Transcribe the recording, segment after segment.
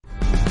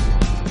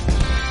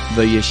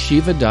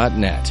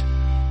theyeshiva.net.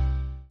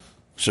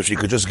 So if you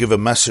could just give a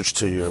message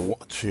to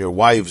your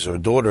wives or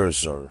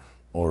daughters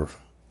or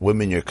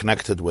women you're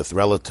connected with,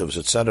 relatives,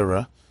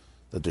 etc.,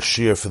 that the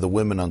shiur for the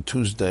women on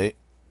Tuesday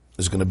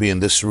is going to be in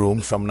this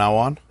room from now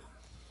on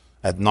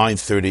at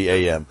 9:30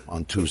 a.m.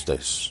 on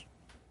Tuesdays.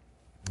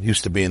 It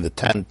used to be in the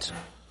tent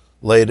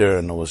later,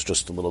 and it was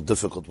just a little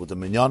difficult with the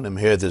minyanim.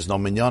 Here there's no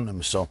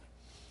minyanim, so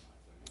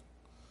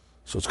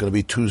it's going to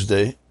be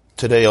Tuesday,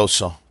 today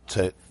also,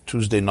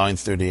 Tuesday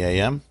 9:30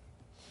 a.m.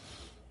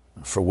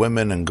 For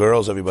women and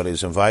girls,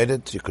 everybody's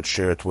invited. You could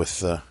share it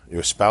with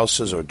your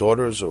spouses or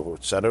daughters or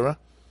etc.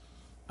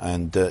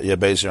 And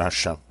Be'ezer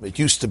Hashem. It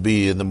used to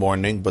be in the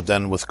morning, but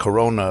then with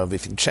Corona,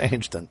 everything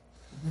changed, and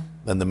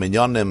then the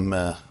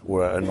minyanim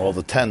were in all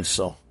the tents,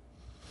 so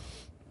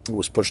it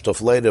was pushed off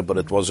later, but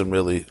it wasn't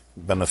really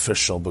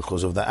beneficial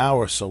because of the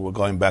hour, so we're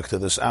going back to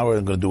this hour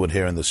and going to do it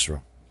here in this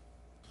room.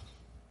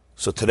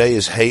 So today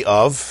is Hey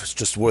Av. It's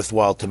just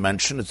worthwhile to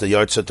mention. It's the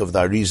Yartzeit of the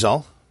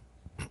Arizal,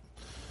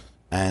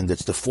 and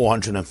it's the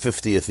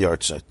 450th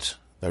Yartzeit.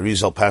 The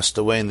Arizal passed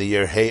away in the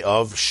year Hey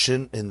Av,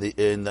 on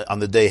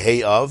the day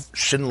Hey Av,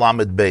 Shin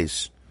Lamed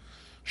Beis.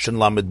 Shin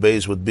Lamed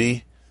Beis would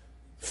be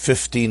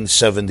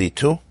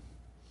 1572.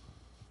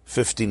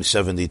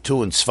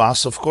 1572 in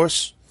Tzfas, of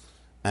course.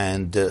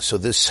 And so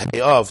this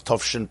Hey Av,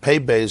 Tovshin Pei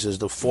Beis, is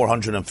the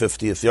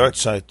 450th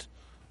Yartzeit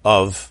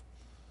of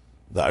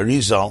the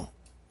Arizal,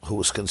 who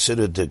was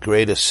considered the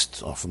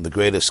greatest, or from the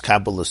greatest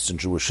Kabbalists in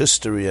Jewish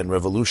history, and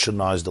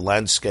revolutionized the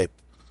landscape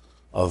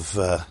of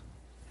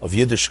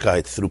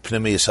Yiddishkeit through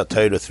Pnimiyus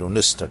HaTorah, through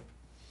Nister.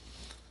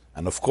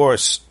 And of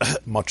course,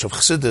 much of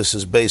Chassidus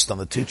is based on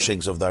the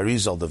teachings of the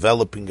Arizal,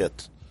 developing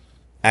it,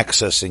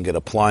 accessing it,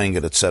 applying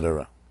it,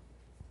 etc.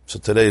 So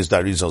today is the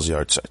Arizal's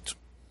Yartzeit.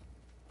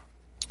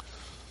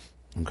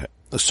 Okay,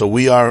 so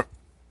we are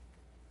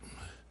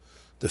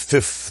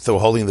we're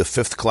holding the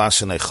fifth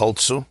class in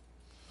Eicholtzu,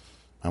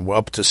 and we're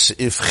up to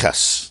Seif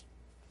Ches,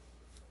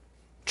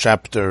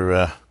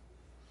 chapter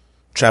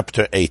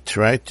 8,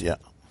 right? Yeah.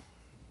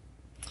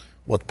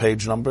 What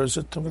page number is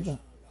it over there?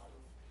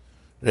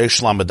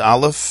 Reish Lamed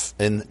Aleph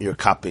in your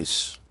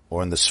copies,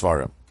 or in the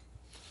Svarim.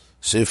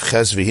 Seif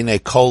Ches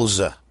v'hinei kol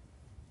zeh.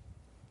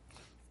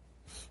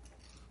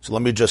 So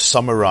let me just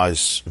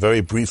summarize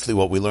very briefly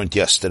what we learned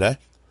yesterday.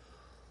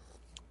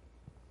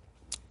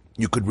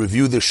 You could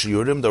review the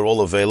shiurim; they're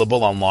all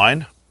available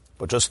online.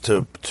 But just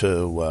to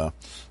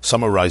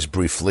summarize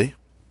briefly,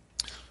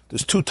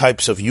 there's two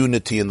types of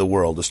unity in the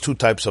world. There's two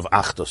types of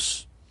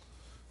achdus.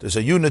 There's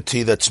a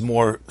unity that's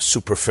more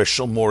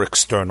superficial, more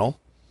external,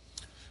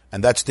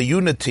 and that's the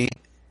unity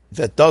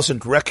that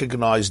doesn't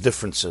recognize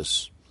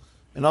differences.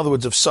 In other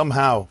words, if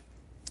somehow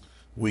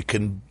we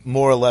can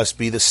more or less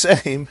be the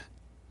same,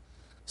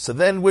 so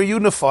then we're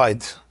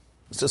unified.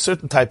 It's a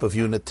certain type of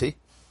unity,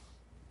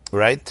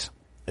 right?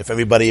 If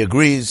everybody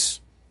agrees,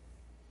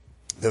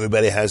 if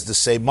everybody has the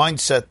same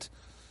mindset,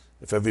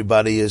 if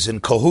everybody is in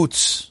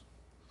cahoots.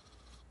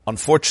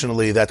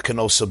 Unfortunately, that can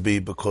also be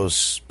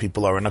because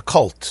people are in a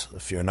cult.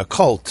 If you're in a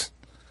cult,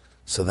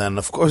 so then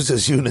of course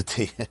there's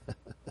unity.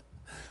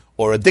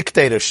 Or a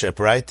dictatorship,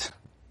 right?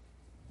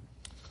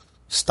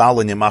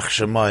 Stalin, Yamach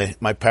Shemai.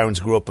 My parents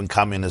grew up in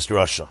communist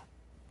Russia.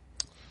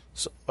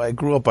 So I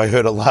grew up, I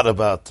heard a lot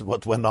about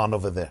what went on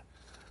over there.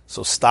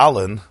 So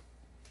Stalin,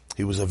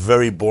 he was a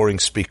very boring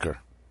speaker.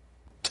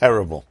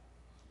 Terrible.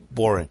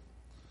 Boring.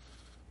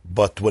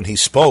 But when he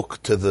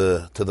spoke to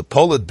the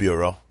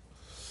Politburo,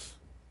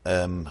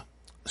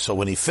 so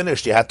when he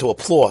finished, you had to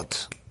applaud.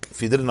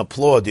 If you didn't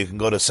applaud, you can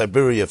go to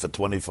Siberia for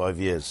 25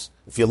 years,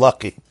 if you're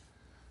lucky.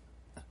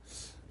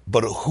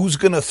 But who's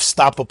going to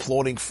stop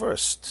applauding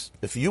first?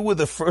 If you were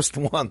the first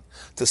one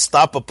to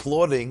stop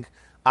applauding,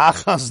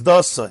 achas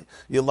dasa,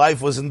 your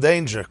life was in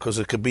danger, because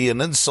it could be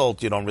an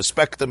insult, you don't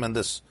respect them and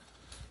this.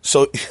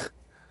 So,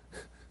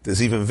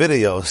 there's even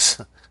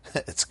videos.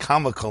 It's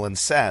comical and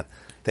sad.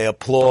 They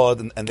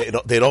applaud and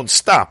they don't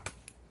stop.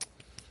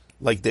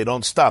 Like they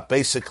don't stop,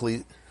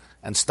 basically.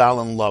 And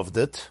Stalin loved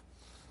it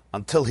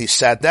until he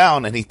sat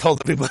down and he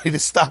told everybody to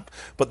stop.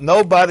 But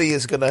nobody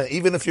is gonna,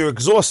 even if you're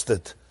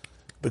exhausted,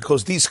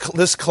 because this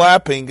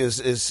clapping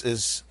is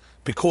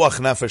pikuach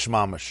nefesh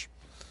mamash.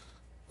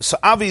 So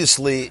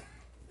obviously,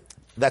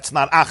 that's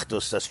not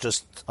achdus. That's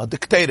just a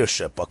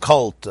dictatorship, a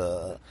cult.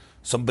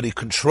 Somebody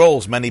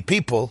controls many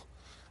people.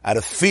 Out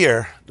of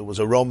fear, there was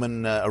a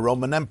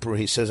Roman emperor.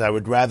 He says, "I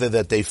would rather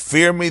that they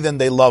fear me than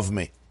they love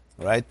me."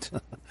 Right?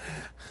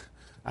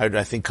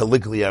 I think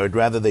Caligula. I would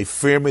rather they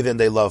fear me than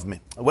they love me.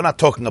 We're not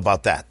talking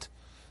about that.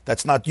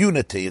 That's not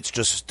unity. It's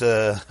just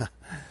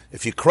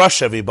if you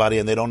crush everybody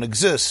and they don't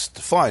exist,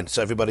 fine.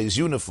 So everybody's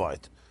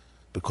unified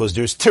because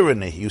there's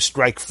tyranny. You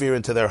strike fear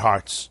into their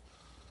hearts.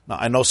 Now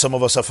I know some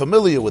of us are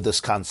familiar with this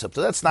concept.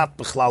 That's not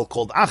bichlal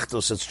called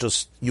achdus. It's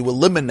just you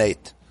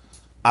eliminate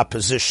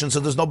opposition,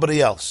 so there's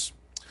nobody else.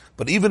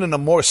 But even in a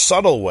more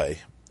subtle way,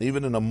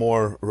 even in a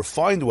more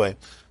refined way,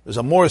 there's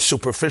a more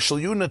superficial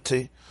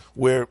unity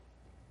where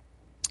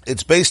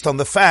it's based on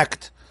the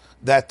fact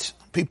that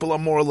people are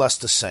more or less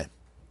the same.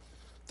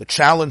 The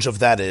challenge of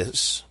that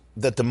is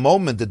that the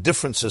moment the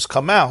differences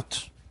come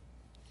out,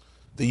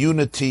 the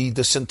unity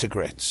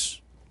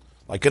disintegrates.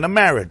 Like in a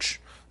marriage,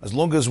 as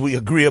long as we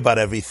agree about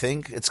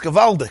everything, it's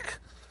gewaldig.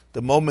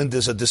 The moment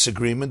there's a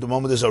disagreement, the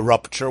moment there's a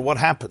rupture, what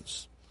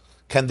happens?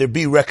 Can there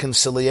be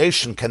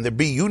reconciliation? Can there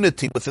be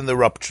unity within the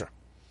rupture?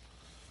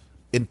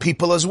 In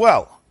people as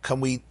well,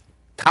 can we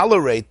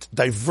tolerate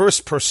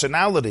diverse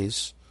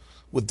personalities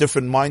with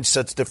different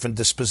mindsets, different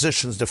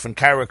dispositions, different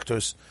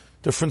characters,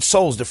 different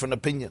souls, different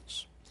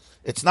opinions?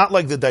 It's not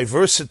like the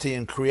diversity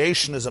in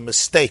creation is a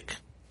mistake.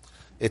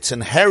 It's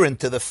inherent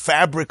to the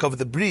fabric of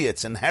the Bria.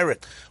 It's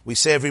inherent. We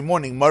say every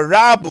morning,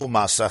 Marabu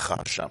Masach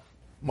Hashem.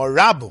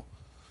 Marabu.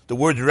 The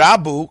word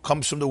Rabu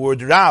comes from the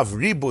word Rav,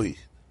 Ribui,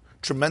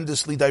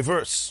 tremendously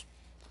diverse.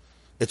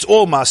 It's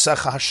all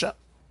Masach Hashem.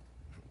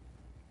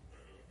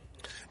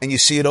 And you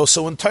see it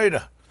also in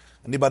Torah.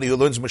 Anybody who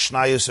learns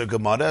Mishnayos or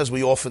Gemara, as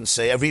we often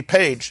say, every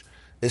page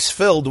is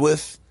filled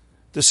with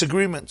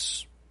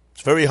disagreements.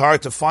 It's very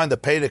hard to find a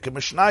Perek in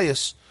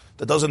Mishnayos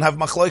that doesn't have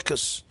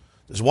machlokas.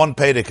 There's one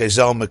Perek,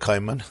 Ezel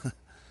Mekayman,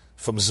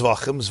 from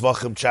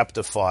Zvachim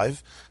chapter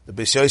 5. The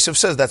Beis Yosef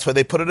says that's why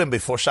they put it in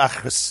before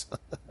Shachris.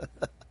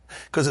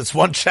 Because it's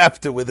one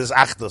chapter with his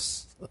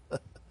Achdus.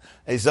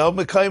 Ezel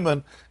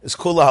Mekayman is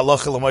Kula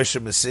Halacha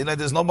L'Moshe Messina.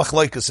 There's no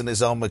machlokas in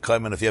Ezel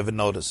Mekayman, if you ever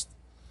noticed.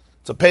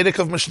 It's a Perek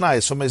of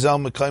Mishnayos from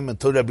Ezel Mekayman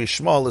to Rabbi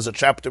Shmuel is a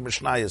chapter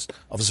Mishnayos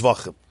of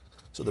Zvachim.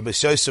 So the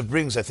Beis Yosef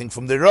brings, I think,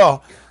 from the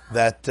Ra,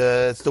 that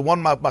it's the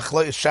one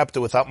Machlokes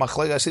chapter without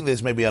Machlokes. I think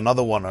there's maybe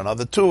another one or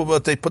another two,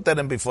 but they put that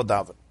in before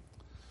David.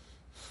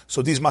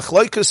 So these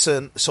Machlokes,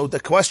 and so the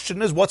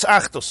question is, what's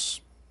Achdus?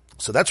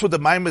 So that's what the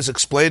Maimon is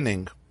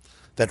explaining,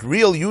 that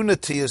real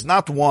unity is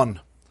not one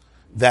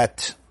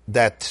that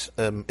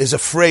is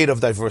afraid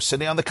of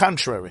diversity. On the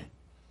contrary,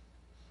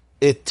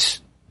 it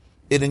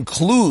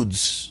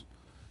includes,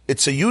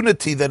 it's a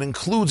unity that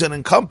includes and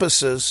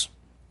encompasses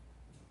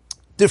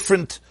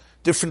different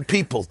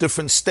people,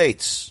 different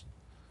states.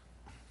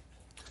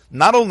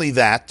 Not only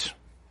that,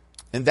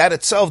 in that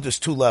itself there's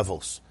two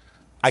levels.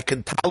 I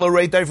can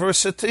tolerate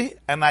diversity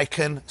and I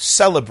can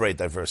celebrate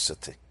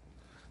diversity.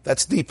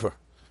 That's deeper.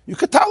 You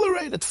could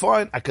tolerate it,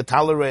 fine. I could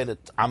tolerate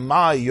it. Am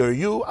I, you're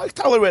you. I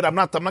tolerate it. I'm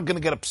not going to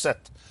get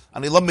upset.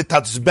 And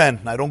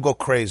I don't go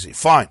crazy.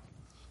 Fine.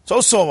 It's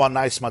also a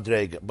nice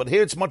madrega. But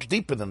here it's much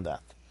deeper than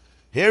that.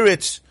 Here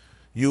it's,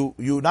 you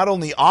not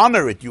only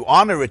honor it, you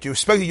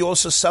respect it, you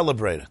also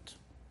celebrate it.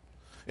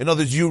 In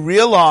other words, you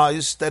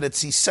realize that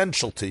it's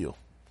essential to you.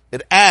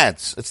 It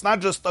adds. It's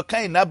not just,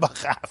 okay,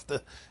 Nebuch,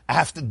 I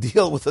have to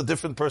deal with a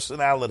different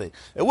personality.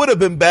 It would have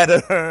been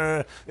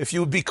better if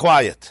you would be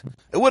quiet.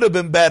 It would have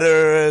been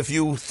better if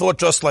you thought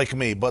just like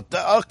me. But,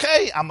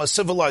 okay, I'm a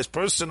civilized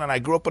person and I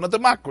grew up in a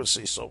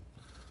democracy, so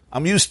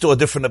I'm used to a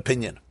different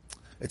opinion.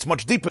 It's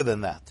much deeper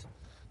than that.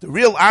 The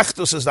real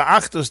Achdus is the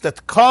Achdus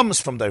that comes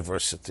from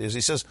diversity. As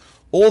he says,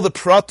 all the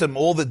pratim,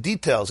 all the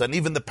details, and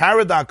even the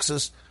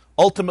paradoxes,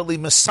 ultimately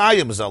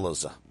Messiah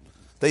Zalazah.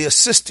 They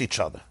assist each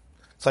other.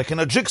 It's like in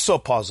a jigsaw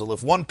puzzle.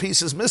 If one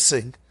piece is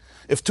missing,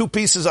 if two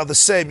pieces are the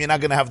same, you're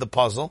not going to have the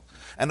puzzle.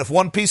 And if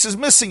one piece is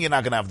missing, you're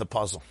not going to have the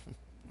puzzle.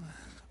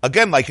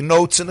 Again, like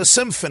notes in a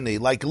symphony,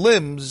 like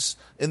limbs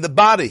in the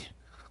body,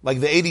 like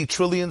the 80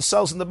 trillion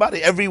cells in the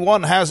body. Every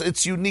one has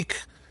its unique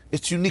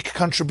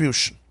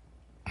contribution.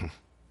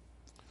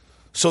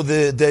 So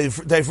the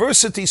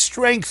diversity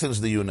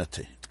strengthens the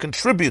unity. It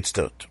contributes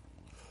to it.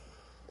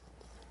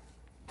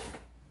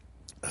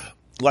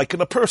 Like in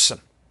a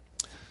person.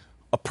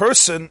 A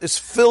person is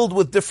filled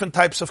with different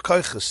types of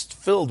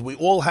koiches. We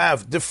all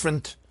have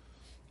different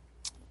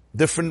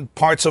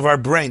parts of our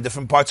brain,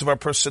 different parts of our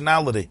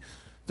personality,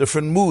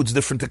 different moods,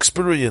 different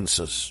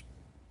experiences.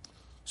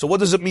 So what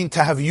does it mean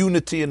to have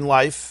unity in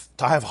life,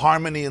 to have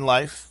harmony in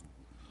life?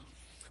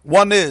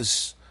 One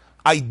is,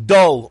 I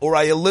dull or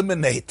I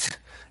eliminate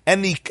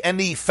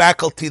any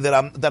faculty that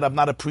I'm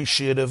not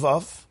appreciative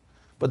of.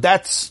 But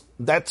that's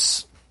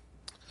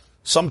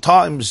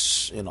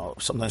sometimes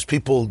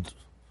people,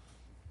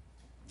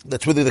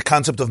 that's really the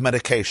concept of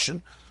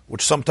medication,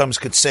 which sometimes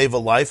could save a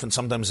life and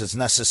sometimes it's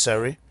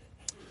necessary.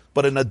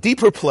 But in a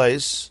deeper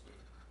place,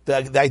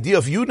 the idea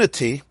of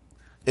unity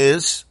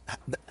is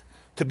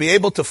to be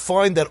able to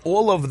find that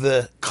all of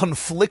the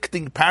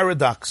conflicting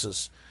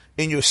paradoxes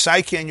in your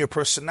psyche and your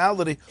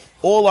personality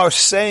all are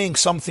saying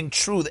something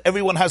true.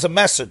 Everyone has a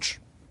message.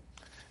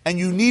 And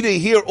you need to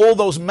hear all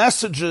those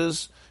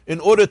messages in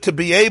order to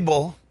be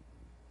able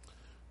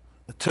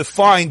to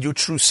find your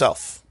true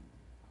self.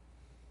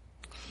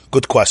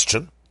 Good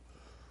question.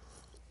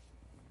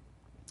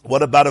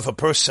 What about if a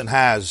person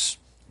has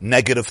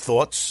negative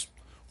thoughts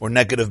or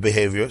negative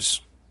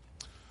behaviors?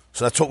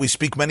 So that's what we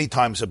speak many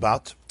times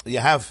about. You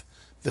have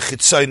the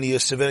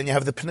chitzonius of it and you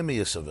have the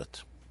pnimius of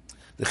it.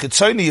 The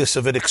chitzonius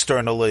of it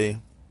externally,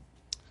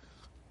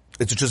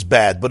 it's just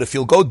bad. But if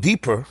you'll go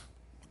deeper,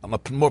 on a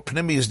more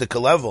pnimius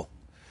level,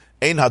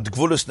 ein had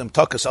gvulis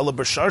nemtakas ala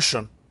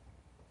b'sharshan,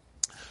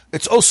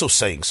 it's also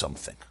saying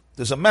something.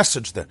 There's a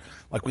message there.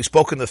 Like we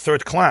spoke in the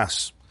third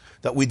class,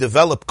 that we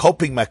develop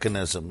coping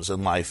mechanisms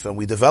in life and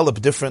we develop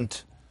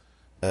different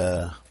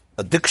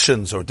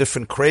addictions or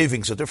different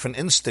cravings or different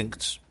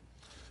instincts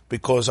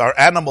because our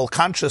animal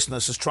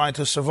consciousness is trying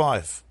to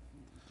survive.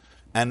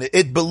 And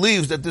it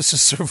believes that this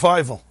is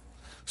survival.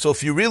 So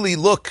if you really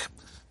look,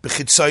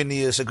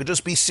 b'chitzonius, it could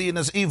just be seen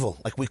as evil,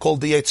 like we call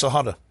the Yetzer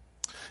Hara.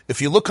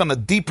 If you look on a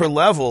deeper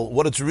level,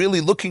 what it's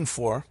really looking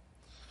for,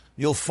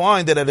 you'll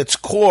find that at its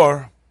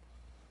core,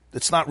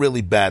 it's not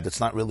really bad, it's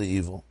not really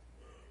evil.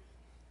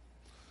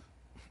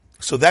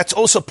 So that's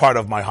also part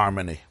of my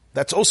harmony.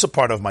 That's also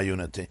part of my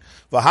unity.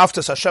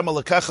 V'haftas Hashem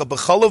Elokecha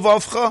b'chol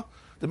levavcha,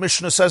 the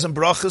Mishnah says in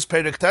Brachas,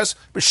 Perek Tes,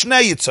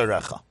 b'shnei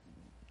yitzarecha.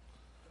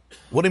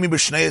 What do you mean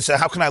b'shnei yitzarecha?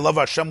 How can I love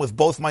Hashem with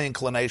both my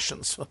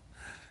inclinations?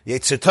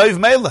 Yetzer Tov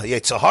Mela,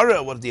 Yetzer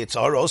Hara, what the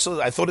Yetzer Hara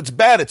also, I thought it's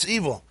bad, it's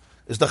evil.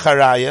 Is the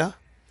Charaya,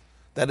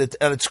 that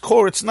at its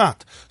core it's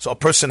not. So a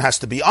person has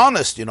to be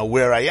honest,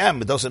 where I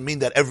am. It doesn't mean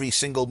that every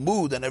single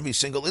mood and every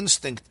single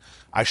instinct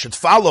I should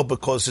follow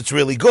because it's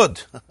really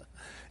good.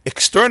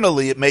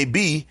 Externally, it may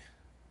be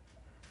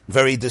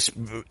very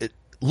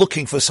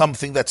looking for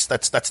something that's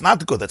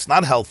not good, that's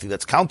not healthy,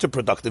 that's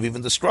counterproductive,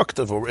 even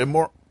destructive or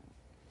immoral.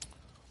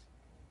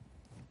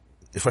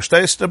 Ich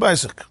verstehst du,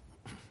 Isaac?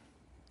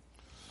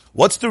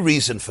 What's the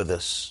reason for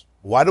this?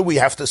 Why do we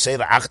have to say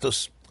that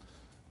Achdus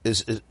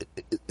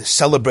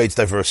celebrates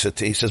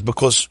diversity? He says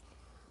because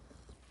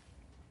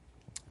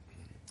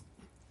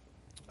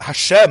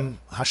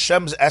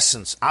Hashem's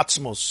essence,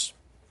 Atzmos,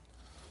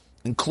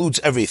 includes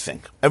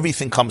everything.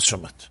 Everything comes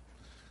from it.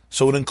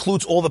 So it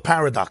includes all the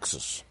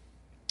paradoxes.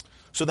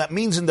 So that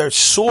means in their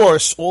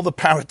source, all the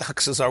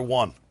paradoxes are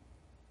one.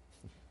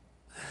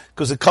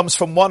 Because it comes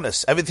from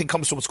oneness. Everything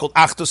comes from what's called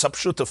Achdus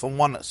Hapshuta, from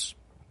oneness.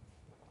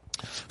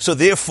 So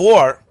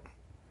therefore,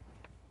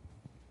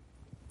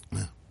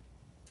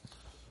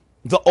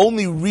 the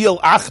only real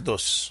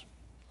Achdus,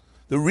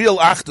 the real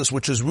Achdus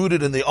which is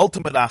rooted in the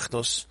ultimate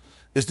Achdus,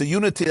 is the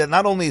unity that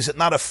not only is it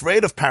not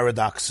afraid of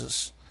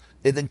paradoxes,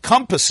 it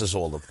encompasses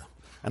all of them.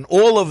 And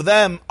all of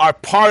them are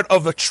part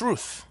of a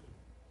truth.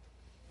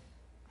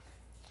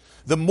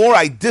 The more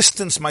I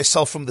distance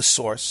myself from the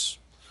source,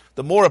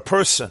 the more a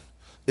person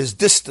is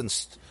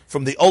distanced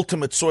from the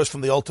ultimate source,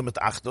 from the ultimate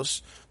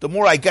Achdus, the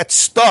more I get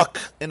stuck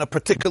in a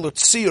particular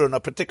tzir, in a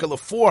particular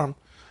form,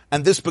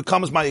 and this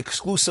becomes my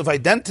exclusive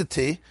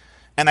identity,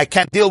 and I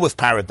can't deal with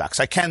paradox.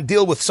 I can't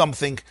deal with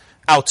something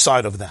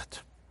outside of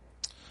that.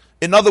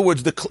 In other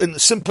words, in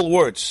simple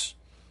words,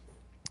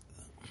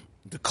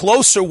 the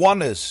closer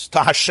one is to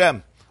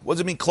Hashem, what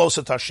does it mean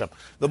closer to Hashem?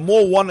 The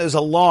more one is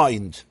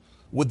aligned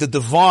with the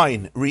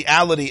divine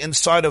reality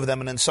inside of them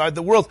and inside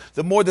the world,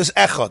 the more there's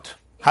echad.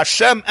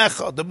 Hashem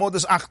echad, the more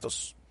there's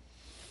achdus.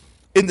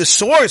 In the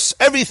source,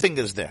 everything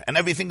is there, and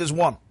everything is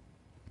one.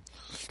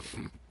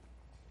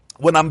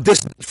 When I'm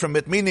distant from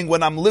it, meaning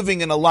when I'm living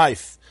in a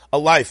life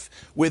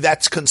where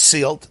that's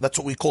concealed, that's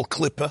what we call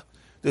klippa,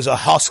 there's a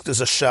husk,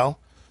 there's a shell,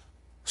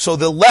 so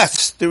the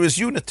less there is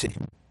unity.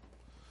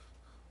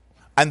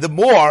 And the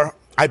more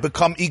I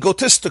become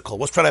egotistical.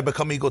 What's that I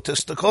become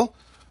egotistical?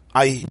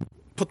 I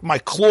put my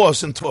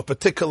claws into a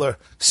particular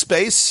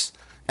space,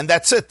 and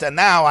that's it. And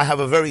now I have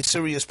a very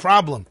serious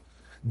problem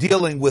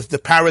dealing with the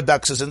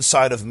paradoxes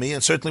inside of me,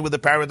 and certainly with the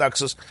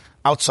paradoxes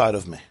outside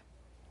of me.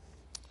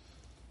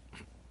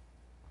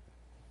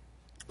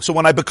 So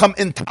when I become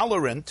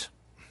intolerant,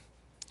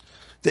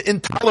 the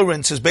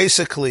intolerance is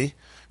basically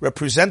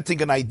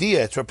representing an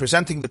idea, it's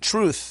representing the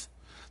truth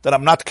that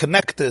I'm not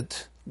connected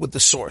with the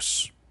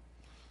source.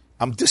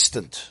 I'm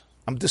distant.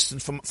 I'm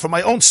distant from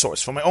my own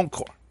source, from my own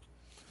core.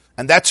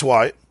 And that's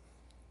why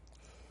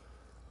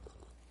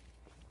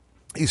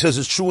he says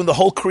it's true in the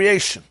whole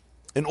creation.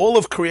 In all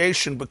of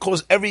creation,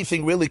 because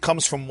everything really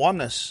comes from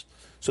oneness,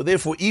 so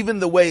therefore even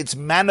the way it's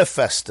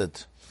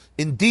manifested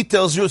in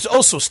details, there's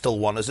also still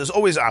oneness. There's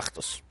always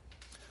achdus.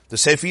 The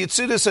Sefer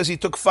Yetzirah says he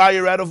took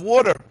fire out of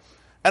water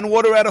and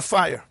water out of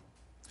fire.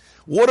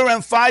 Water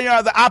and fire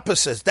are the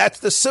opposites. That's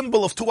the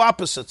symbol of two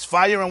opposites.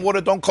 Fire and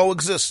water don't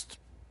coexist.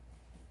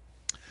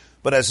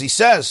 But as he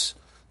says,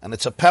 and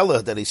it's a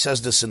pella that he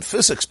says this in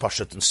physics,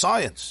 Pashat, in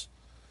science,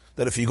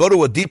 that if you go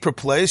to a deeper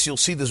place, you'll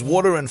see there's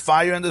water and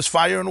there's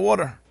fire and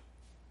water.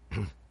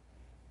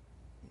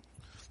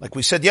 Like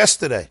we said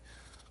yesterday,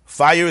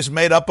 fire is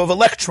made up of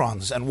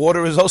electrons, and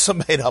water is also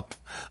made up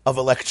of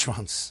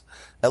electrons.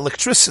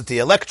 Electricity,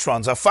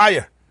 electrons are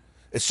fire.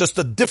 It's just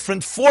a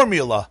different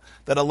formula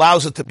that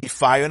allows it to be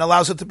fire and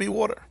allows it to be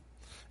water.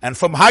 And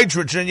from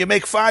hydrogen, you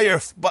make fire,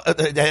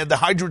 the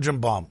hydrogen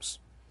bombs.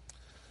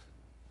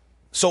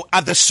 So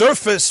at the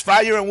surface,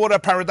 fire and water are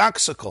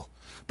paradoxical.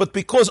 But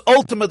because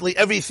ultimately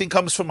everything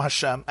comes from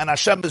Hashem, and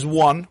Hashem is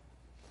one,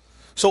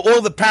 so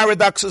all the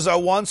paradoxes are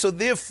one, so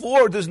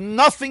therefore there's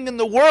nothing in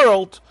the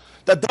world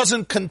that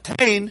doesn't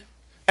contain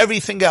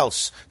everything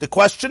else. The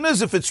question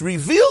is if it's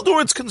revealed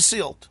or it's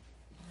concealed.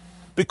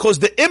 Because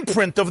the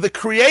imprint of the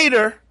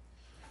Creator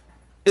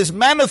is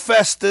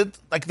manifested,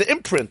 like the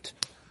imprint,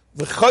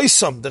 the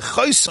chaysam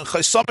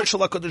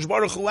shel HaKadosh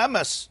Baruch Hu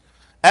emes.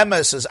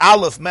 Emes is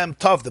Aleph, Mem,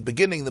 Tav, the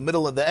beginning, the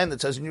middle, and the end.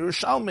 It says in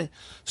Yerushalmi.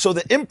 So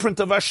the imprint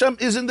of Hashem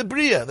is in the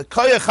Bria. The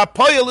Koyach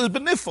HaPoyel is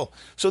Benifel.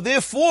 So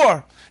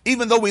therefore,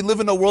 even though we live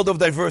in a world of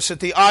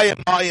diversity, I am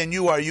I and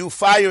you are you,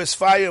 fire is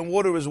fire and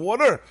water is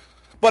water,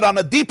 but on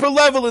a deeper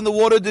level in the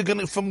water,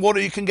 from water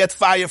you can get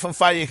fire, from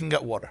fire you can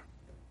get water.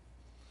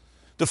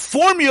 The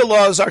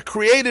formulas are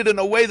created in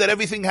a way that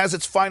everything has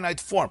its finite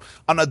form.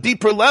 On a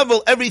deeper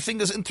level, everything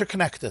is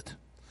interconnected.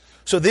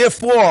 So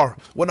therefore,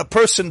 when a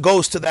person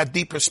goes to that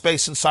deeper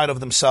space inside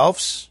of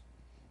themselves,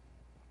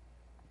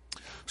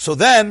 so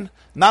then,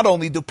 not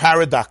only do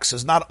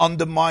paradoxes not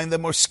undermine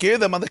them or scare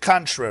them, on the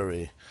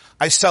contrary,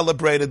 I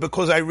celebrate it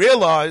because I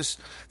realize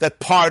that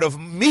part of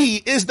me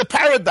is the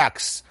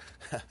paradox.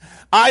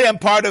 I am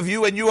part of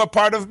you and you are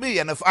part of me.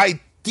 And if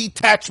I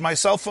detach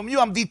myself from you,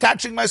 I'm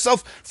detaching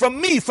myself from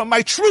me, from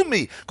my true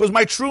me, because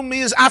my true me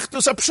is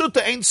Achdus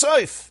Apshuta, Ein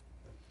Sof.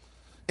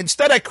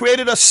 Instead, I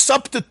created a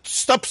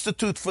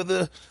substitute for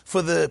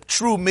the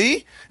true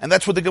me, and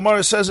that's what the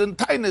Gemara says in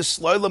Tainis.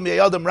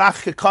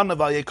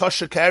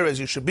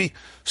 You should be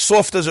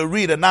soft as a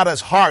reed and not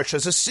as harsh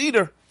as a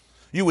cedar.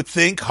 You would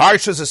think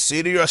harsh as a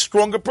cedar, you're a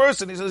stronger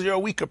person. He says you're a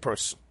weaker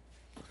person.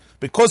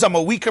 Because I'm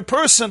a weaker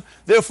person,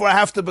 therefore I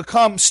have to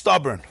become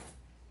stubborn.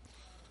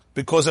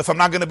 Because if I'm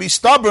not going to be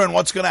stubborn,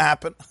 what's going to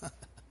happen?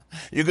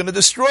 You're going to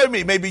destroy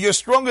me. Maybe you're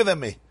stronger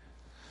than me.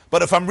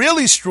 But if I'm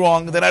really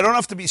strong, then I don't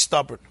have to be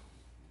stubborn.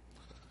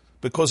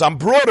 Because I'm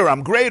broader,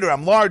 I'm greater,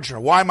 I'm larger.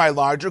 Why am I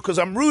larger? Because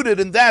I'm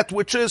rooted in that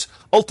which is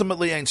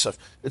ultimately Ein Sof.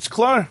 It's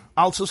clear.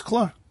 Also is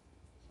clear.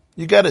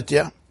 You get it,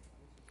 yeah?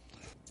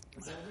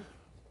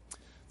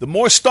 The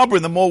more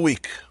stubborn, the more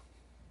weak.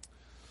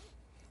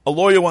 A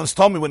lawyer once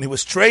told me when he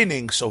was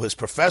training, so his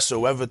professor,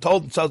 whoever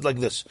told him, sounds like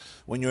this.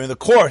 When you're in the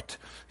court,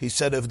 he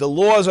said, if the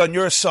law is on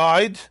your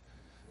side,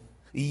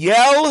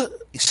 yell,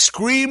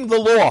 scream the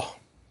law.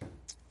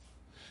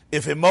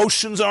 If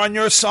emotions are on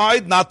your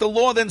side, not the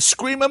law, then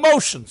scream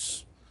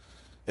emotions.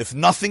 If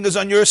nothing is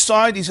on your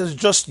side, he says,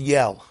 just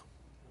yell.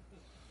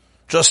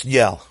 Just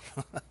yell.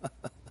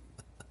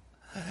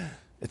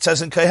 It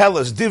says in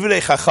Koheles,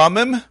 Divrei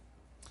Chachamim,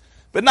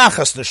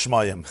 Benachas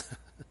Nishmayim.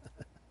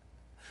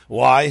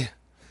 Why?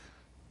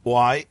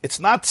 Why? It's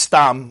not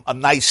stam, a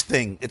nice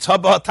thing. It's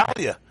Haba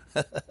Hatalia.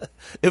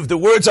 If the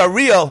words are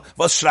real,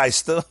 was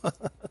schreist du?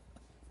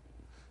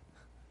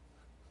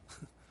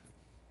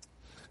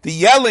 The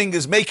yelling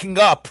is making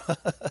up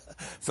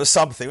for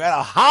something, right?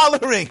 A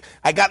hollering.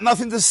 I got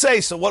nothing to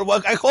say, so all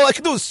I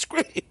can do is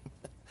scream.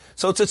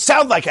 So it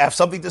sounds like I have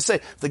something to say.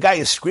 If the guy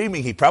is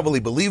screaming, he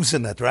probably believes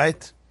in it,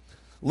 right?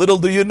 Little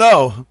do you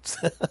know.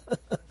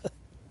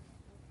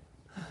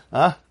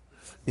 Huh?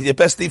 Your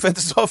best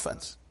defense is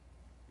offense.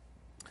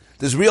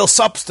 There's real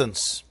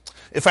substance.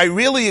 If I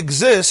really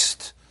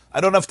exist,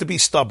 I don't have to be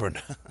stubborn.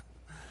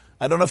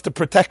 I don't have to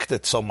protect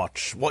it so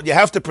much. What you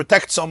have to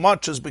protect so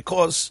much is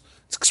because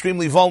it's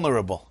extremely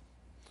vulnerable.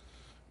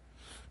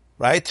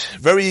 Right?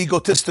 Very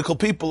egotistical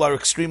people are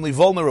extremely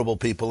vulnerable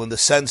people in the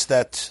sense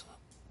that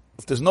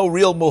if there's no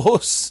real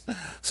muhus,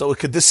 so it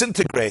could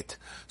disintegrate.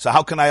 So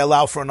how can I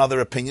allow for another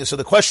opinion? So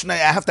the question I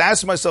have to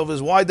ask myself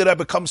is, why did I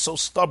become so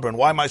stubborn?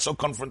 Why am I so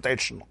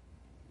confrontational?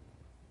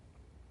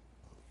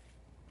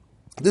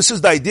 This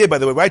is the idea, by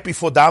the way, right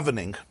before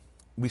davening,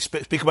 we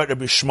speak about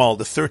Rabbi Shmuel,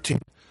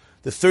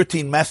 the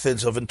 13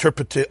 methods of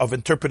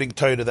interpreting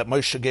Torah that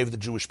Moshe gave the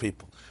Jewish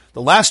people.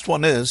 The last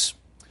one is,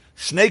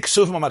 Shnei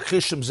ksuvim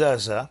ha'makrishim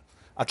zeh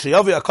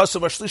achayavi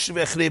ha'kosav ha'shlishi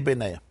ve'echrei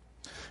b'nei.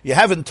 You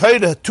have in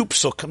Torah 2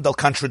 psukim, they'll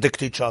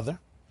contradict each other,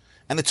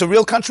 and it's a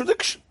real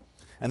contradiction.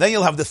 And then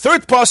you'll have the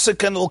 3rd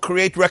pasuk, and it'll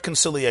create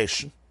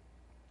reconciliation.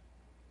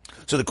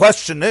 So the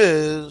question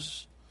is,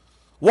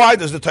 why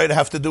does the Torah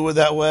have to do it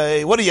that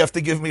way? What do you have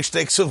to give me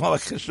shnei ksuvim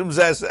ha'makrishim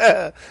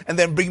zeh and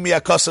then bring me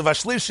a kosav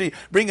ha'shlishi,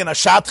 bring in a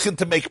shatchin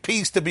to make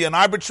peace, to be an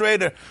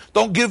arbitrator?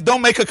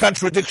 Don't make a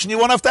contradiction. You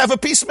won't have to have a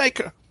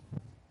peacemaker.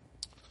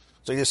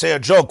 So you say a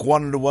joke,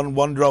 one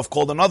Rav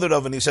called another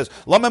Rav, and he says,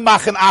 Lame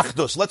machen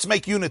achdus, let's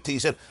make unity. He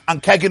said,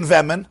 An kegen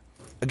vemen,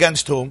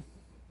 against whom?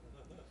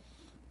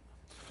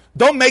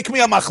 Don't make me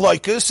a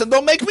machloikus, and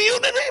don't make me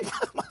unity.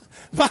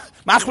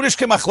 Machmenish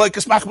ke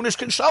machloikus, machmenish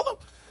ke shalom.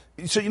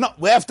 So,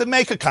 we have to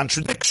make a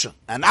contradiction.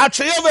 And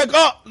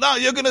no,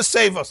 you're going to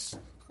save us.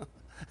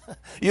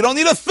 You don't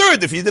need a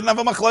 3rd if you didn't have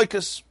a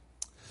machloikus.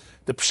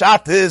 The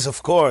pshat is,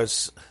 of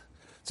course,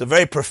 it's a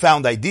very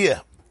profound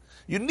idea.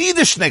 You need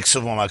a shnei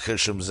ksuvim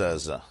ha'makrishim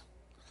zeh.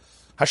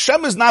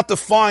 Hashem is not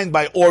defined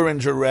by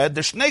orange or red.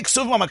 The shnei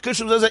ksuvim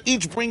ha'makrishim zeh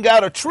each bring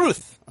out a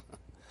truth.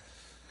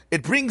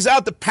 It brings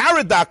out the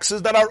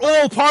paradoxes that are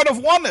all part of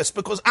oneness,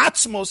 because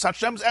Atzmos,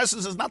 Hashem's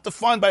essence, is not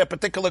defined by a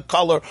particular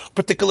color,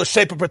 particular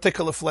shape, or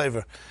particular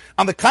flavor.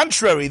 On the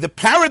contrary, the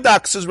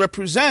paradoxes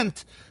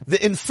represent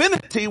the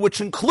infinity, which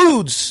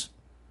includes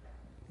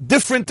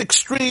different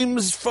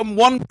extremes from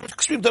one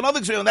extreme to another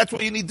extreme, and that's why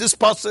you need this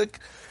pasuk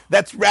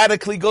that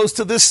radically goes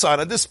to this side,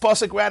 and this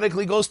pasuk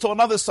radically goes to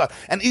another side,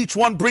 and each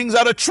one brings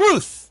out a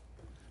truth.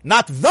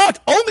 Not the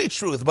only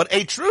truth, but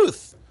a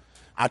truth.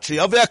 And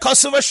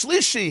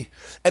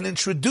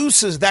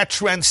introduces that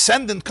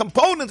transcendent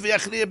component.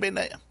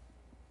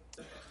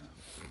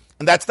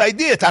 And that's the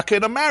idea. Taka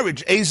in a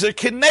marriage. Ezer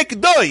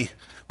kinekdoi.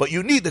 But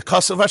you need the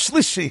kasav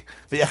hashlishi.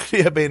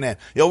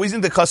 You always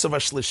need the kasav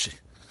hashlishi.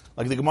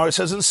 Like the Gemara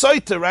says in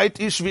Saita, right?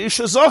 Ish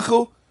v'isha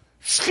zachu.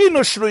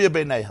 Shchina shruya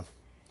b'neihem.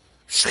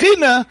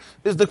 Shchina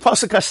is the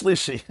pasuk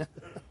hashlishi.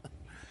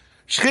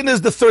 Shchina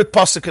is the third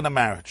pasuk in a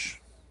marriage.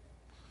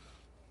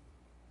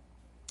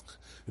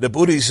 The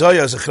Uri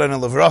Zoya, Zechron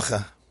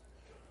Levracha,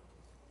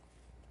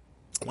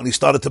 when he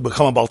started to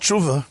become a Baal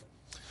Tshuva,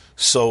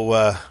 so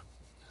he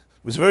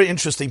was a very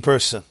interesting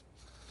person.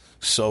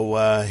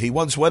 So he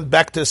once went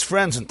back to his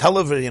friends in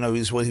television. You know, he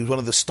was one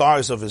of the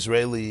stars of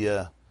Israeli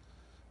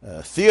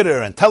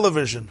theater and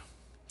television.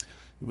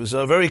 He was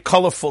a very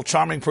colorful,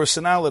 charming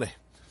personality.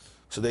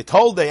 So they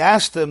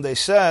asked him, they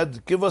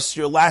said, give us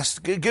a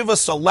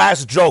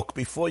last joke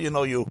before,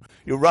 you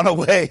run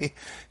away.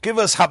 Give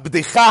us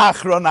habdicha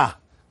achrona.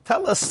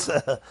 Tell us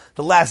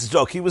the last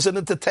joke. He was an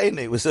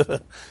entertainer. He was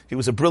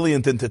a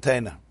brilliant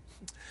entertainer.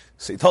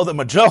 So he told them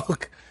a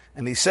joke,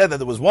 and he said that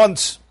there was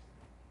once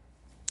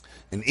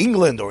in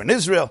England or in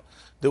Israel,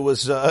 he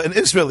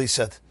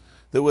said,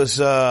 there were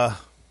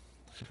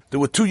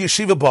two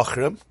yeshiva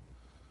bachrim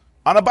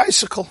on a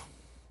bicycle,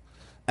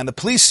 and the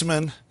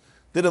policeman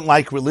didn't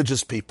like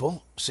religious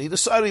people, so he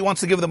decided he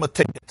wants to give them a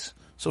ticket.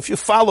 So if you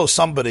follow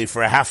somebody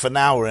for a half an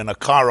hour in a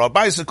car or a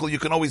bicycle, you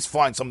can always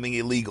find something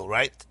illegal,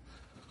 right?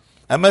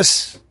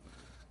 Unless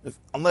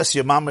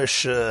you're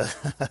mamish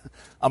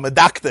a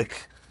medactic.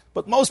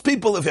 But most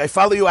people, if I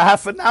follow you a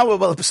half an hour,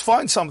 well, just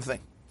find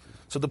something.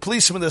 So the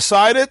policeman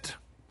decided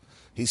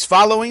he's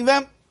following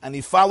them, and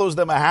he follows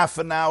them a half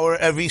an hour,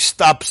 every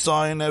stop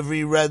sign,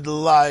 every red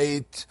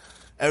light,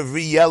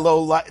 every yellow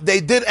light.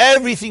 They did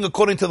everything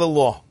according to the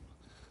law.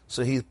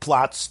 So he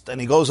plots, and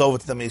he goes over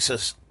to them, he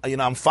says,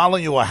 I'm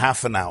following you a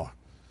half an hour,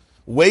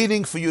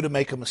 waiting for you to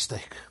make a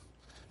mistake.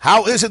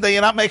 How is it that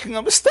you're not making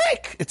a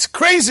mistake? It's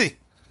crazy.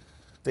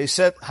 They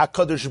said,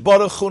 HaKadosh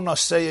Baruch Hu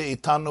Naseya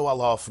Itanu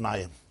Ala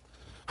Ofnayim.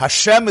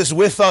 Hashem is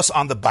with us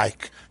on the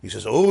bike. He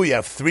says, oh, you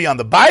have 3 on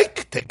the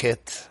bike?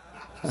 Ticket.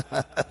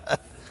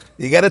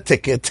 You get a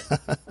ticket.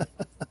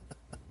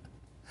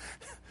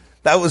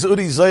 That was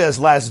Uri Zoya's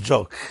last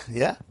joke,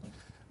 yeah?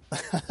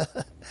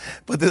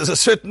 But there's a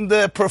certain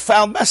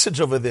profound message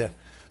over there.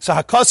 So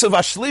HaKasav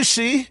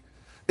Ashlishi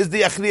is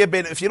the Achriya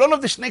Ben. If you don't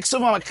have the Shnei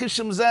Ksuvim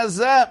HaKishim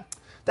Zeh,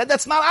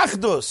 that's not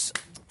Achdus.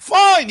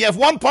 Fine, you have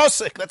one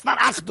posik. That's not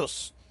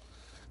Achdus.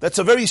 That's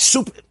a very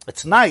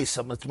it's nice.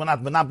 We're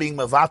not being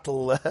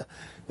Mavatal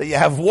that you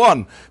have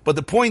one. But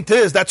the point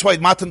is, that's why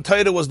Matan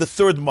Torah was the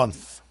 3rd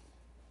month.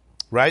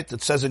 Right?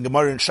 It says in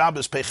Gemara in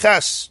Shabbos,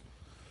 Peches.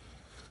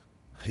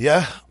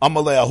 Yeah?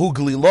 Amalei Ahu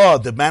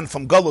Glila, the man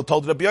from Galut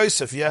told Rabbi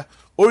Yosef, yeah?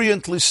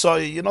 Orient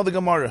Lisai, you know the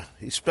Gemara.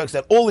 He speaks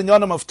that all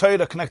inyanim of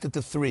Torah connected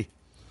to 3.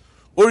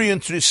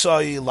 Orient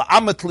Lisai,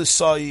 La'amet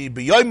Lisai,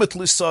 B'yoymet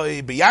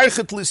Lisai,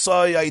 B'yarchet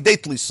Lisai,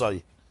 Aidet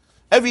Lisai.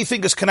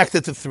 Everything is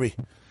connected to 3.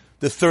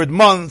 The 3rd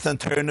month, and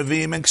Torah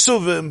Nevi'im and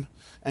Ksuvim,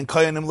 and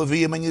Kayanim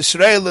Levi'im and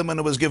Yisraelim, and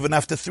it was given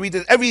after 3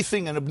 days.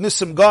 Everything, and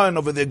Ibnissim Gaon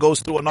over there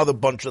goes through another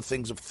bunch of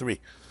things of 3.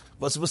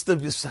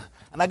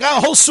 And I got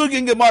a whole sugi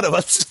in Gemara.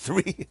 What's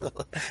 3?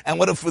 And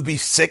what if it would be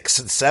 6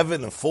 and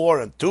 7 and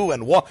 4 and 2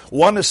 and 1?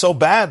 1 is so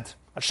bad.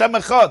 Hashem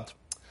Echad.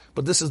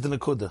 But this is the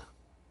Nekuda.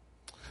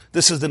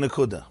 This is the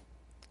Nekuda.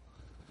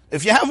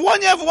 If you have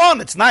 1, you have 1.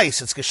 It's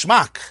nice. It's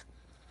geschmack.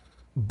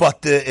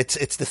 But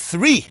it's the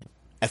 3.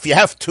 If you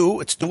have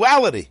 2, it's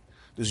duality.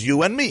 There's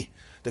you and me.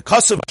 The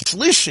Kasav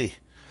Shlishi,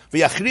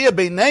 V'yachriya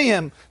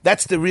Beinayim,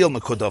 that's the real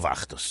Nekuda of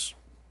Achdus.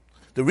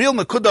 The real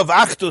Nekuda of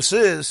Achdus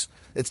is,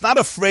 it's not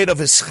afraid of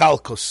his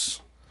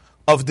chalkus,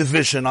 of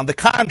division. On the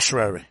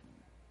contrary.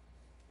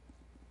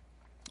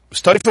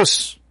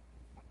 Stoifus.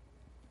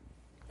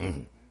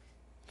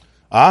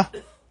 Ah?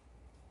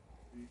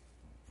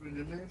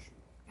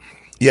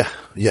 Yeah.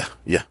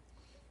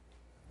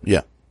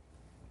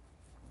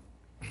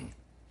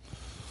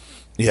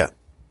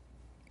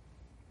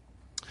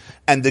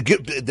 And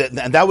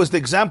and that was the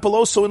example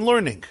also in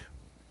learning.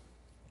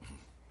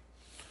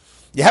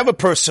 You have a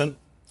person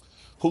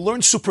who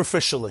learns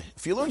superficially.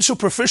 If you learn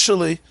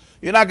superficially,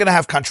 you're not going to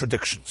have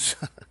contradictions.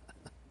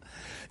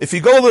 If you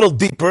go a little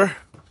deeper,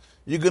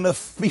 you're going to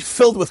be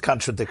filled with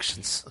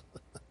contradictions.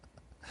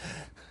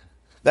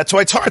 That's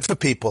why it's hard for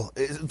people.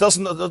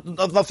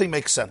 Nothing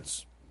makes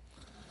sense.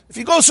 If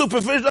you go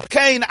superficial,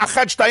 okay,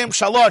 achad shtayim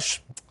shalosh,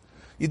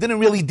 you didn't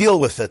really deal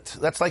with it.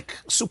 That's like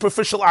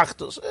superficial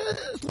achdus.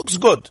 It looks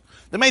good.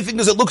 The main thing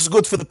is it looks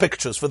good for the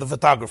pictures, for the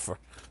photographer.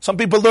 Some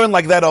people learn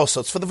like that also.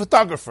 It's for the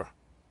photographer.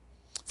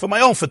 For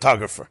my own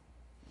photographer.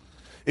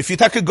 If you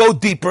take a go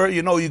deeper,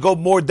 you go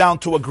more down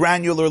to a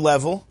granular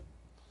level,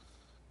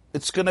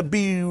 it's going to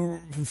be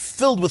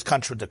filled with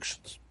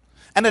contradictions.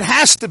 And it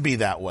has to be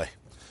that way.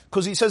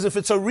 Because he says if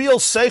it's a real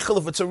seichel,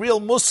 if it's a real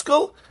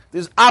muskel,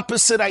 there's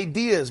opposite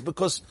ideas.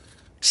 Because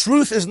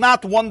truth is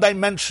not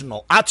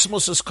one-dimensional.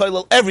 Atzmus is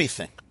koilel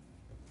everything.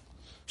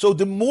 So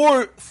the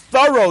more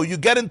thorough you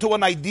get into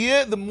an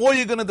idea, the more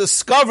you're going to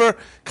discover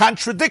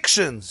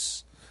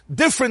contradictions,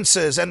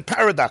 differences, and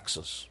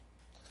paradoxes.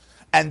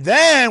 And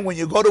then when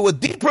you go to a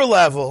deeper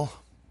level,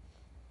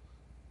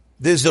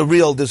 there's a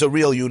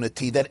real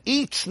unity, that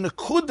each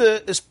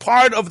nekuda is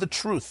part of the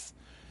truth.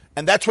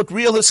 And that's what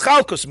real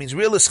hischalkus means.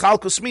 Real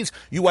hischalkus means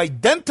you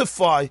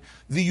identify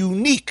the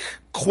unique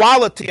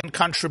quality and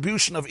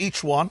contribution of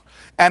each one,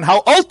 and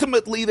how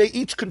ultimately they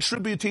each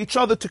contribute to each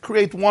other to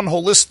create one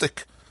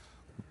holistic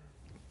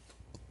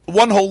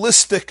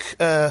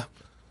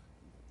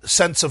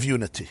sense of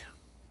unity.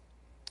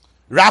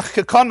 That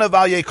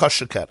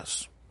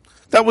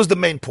was the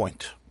main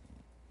point.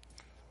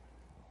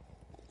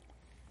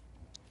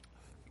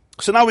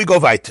 So now we go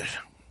weiter.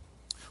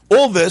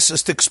 All this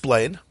is to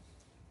explain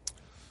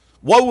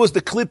what was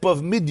the clip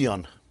of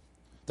Midian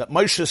that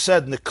Moshe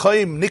said,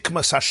 Nekaim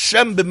nikmas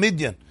Hashem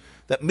b'Midian,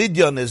 that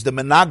Midian is the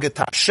menaget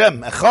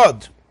Hashem,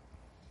 echad.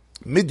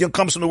 Midian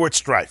comes from the word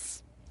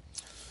strife.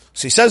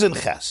 So he says in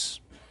Ches,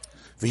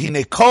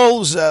 V'hinei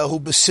kol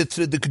zehu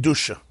b'sitra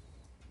d'kedusha.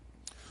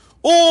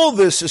 All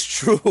this is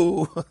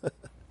true.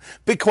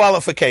 Big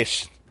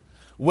qualification.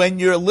 When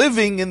you're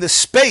living in the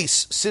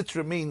space,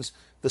 sitra means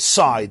the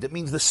side, it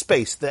means the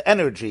space, the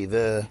energy,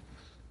 the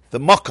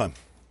makam.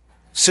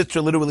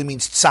 Sitra literally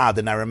means tzad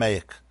in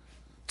Aramaic.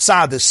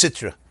 Tzad is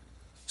sitra.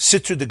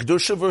 Sitra de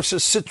Kedusha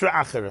versus sitra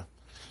achera.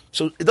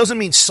 So it doesn't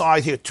mean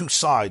side here, two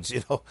sides,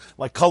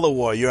 like color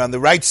war. You're on the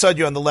right side,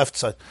 you're on the left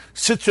side.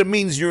 Sitra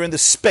means you're in the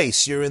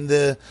space, you're in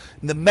the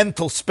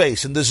mental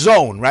space, in the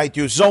zone, right?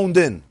 You're zoned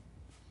in.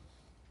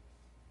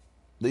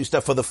 They used to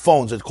have for the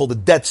phones, it's called a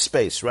dead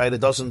space, right?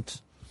 It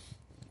doesn't,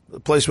 the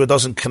place where it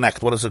doesn't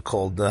connect. What is it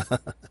called? Dead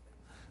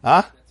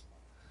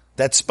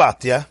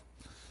spot, yeah?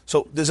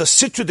 So there's a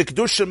sitra de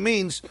kedusha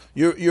means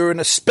you're in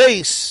a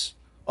space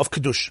of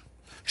kedusha.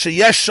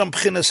 Sheyesh sham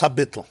b'chinas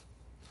habitl.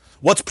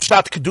 What's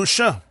pshat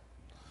kedusha?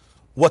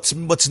 What's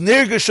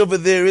nirgish over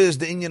there is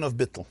the inyan of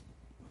bitl.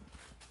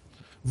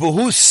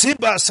 V'hu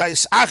sibas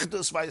ha'is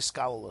achdus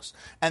v'hiskalulus.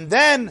 And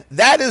then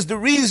that is the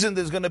reason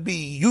there's going to be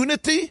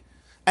unity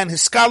and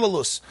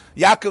hiskalulus.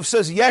 Yaakov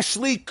says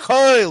yeshli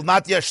koil,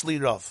 not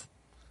yeshli rav.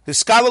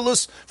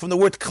 Hiskalulus from the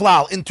word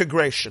klal,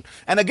 integration.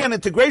 And again,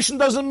 integration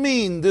doesn't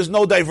mean there's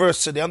no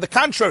diversity. On the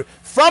contrary,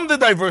 from the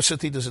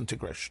diversity there's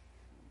integration.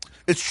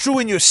 It's true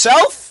in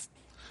yourself,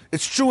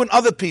 it's true in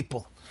other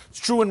people. It's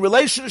true in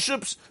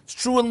relationships, it's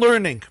true in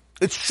learning.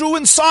 It's true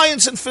in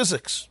science and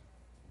physics.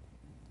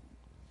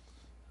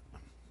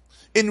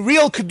 In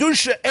real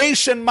Kedusha,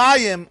 Eish and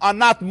Mayim are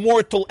not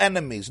mortal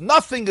enemies.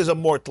 Nothing is a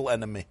mortal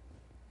enemy.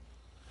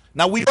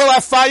 Now we all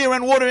have fire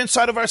and water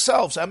inside of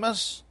ourselves,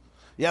 Emes.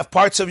 You have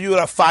parts of you that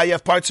are fire, you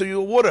have parts of you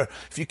that are water.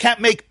 If you can't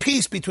make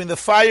peace between the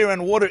fire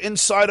and water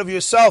inside of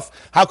yourself,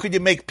 how could you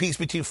make peace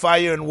between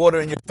fire and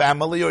water in your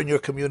family or in your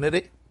community?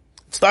 It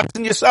starts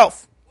in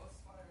yourself. What's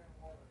fire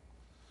and water?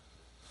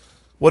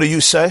 What do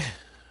you say?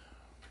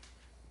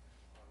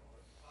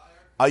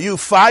 Are you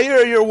fire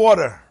or you're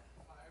water?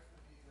 Fire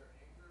could be either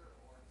anger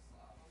or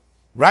slow.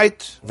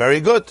 Right, very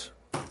good.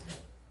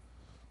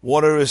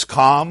 Water is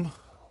calm.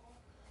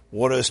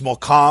 Water is more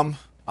calm,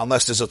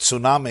 unless there's a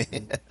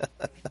tsunami.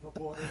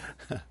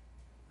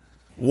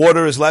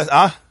 Water is less,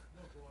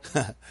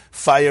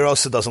 Fire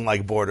also doesn't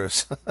like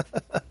borders.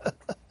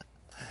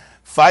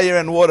 Fire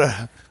and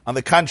water, on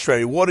the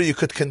contrary, water you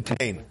could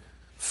contain.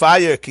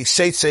 Fire, if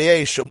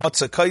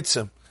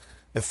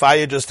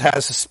fire just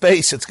has a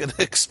space, it's going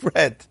to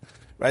spread.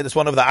 Right? It's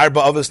one of the Arba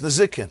Avos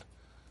Nezikin.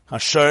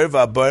 Hashar,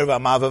 V'abur,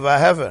 V'amav,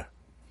 V'hever.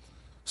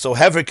 So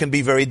hever can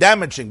be very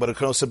damaging, but it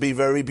can also be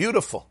very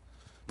beautiful.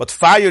 But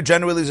fire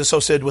generally is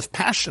associated with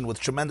passion, with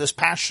tremendous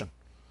passion.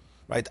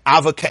 Right?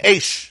 Ava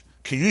ka'esh,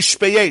 k'yish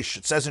be'yesh.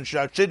 It says in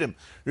Shar Chidim,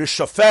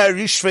 Rishofer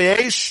yish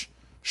be'yesh,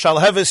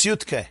 shal heves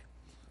yutke.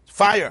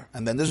 Fire.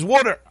 And then there's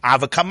water.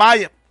 Ava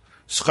kamayim.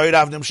 S'chayr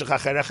avnim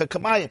shechacherecha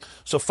kamayim.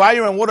 So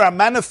fire and water are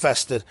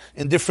manifested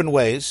in different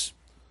ways.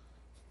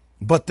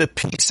 But the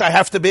peace I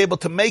have to be able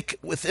to make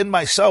within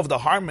myself, the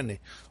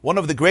harmony. One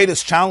of the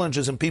greatest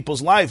challenges in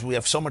people's lives, we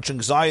have so much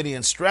anxiety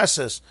and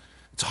stresses,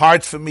 it's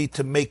hard for me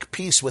to make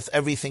peace with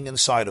everything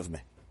inside of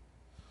me.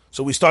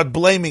 So we start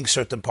blaming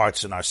certain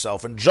parts in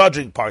ourselves and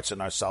judging parts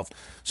in ourselves.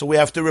 So we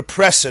have to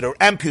repress it or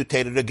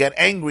amputate it or get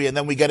angry, and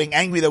then we're getting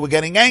angry that we're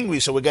getting angry.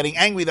 So we're getting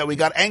angry that we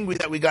got angry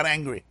that we got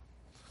angry.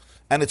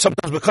 And it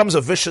sometimes becomes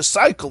a vicious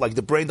cycle, like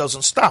the brain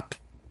doesn't stop.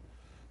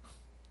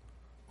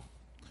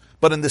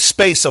 But in the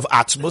space of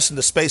Atzmus, in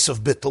the space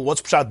of Bittul,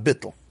 what's Pshat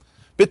Bittul?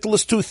 Bittul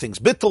is two things.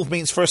 Bittul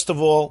means, first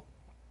of all,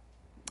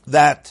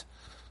 that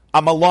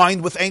I'm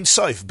aligned with Ein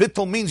Sof.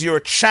 Bittul means you're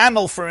a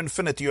channel for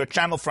infinity, you're a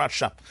channel for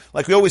Hashem.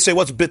 Like we always say,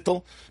 what's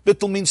Bittul?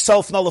 Bittul means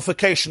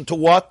self-nullification to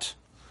what?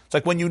 It's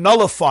like when you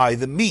nullify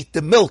the meat,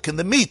 the milk, and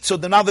the meat, so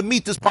now the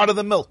meat is part of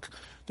the milk.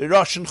 The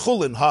Rosh and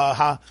Chulin,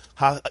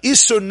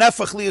 Isur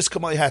Nefach Li is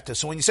Kamay Hete.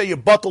 So when you say you're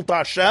bottled to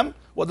Hashem,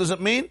 what does it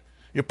mean?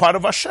 You're part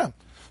of Hashem.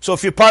 So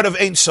if you're part of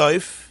Ein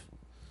Sof,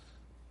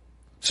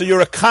 so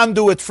you're a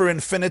conduit for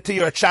infinity,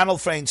 you're a channel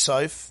for Ein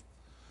Sof,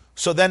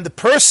 So then the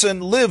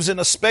person lives in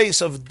a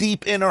space of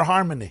deep inner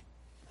harmony.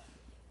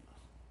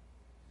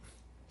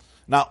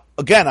 Now,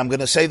 again, I'm going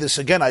to say this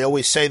again. I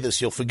always say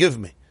this. You'll forgive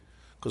me,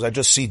 because I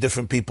just see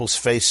different people's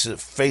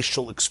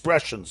facial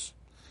expressions.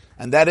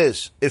 And that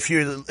is, if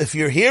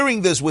you're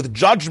hearing this with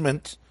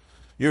judgment,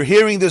 you're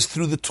hearing this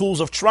through the tools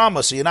of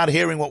trauma, so you're not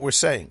hearing what we're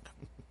saying.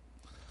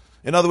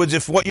 In other words,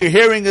 if what you're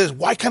hearing is,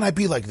 why can't I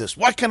be like this?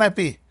 Why can't I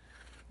be?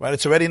 Right?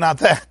 It's already not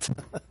that.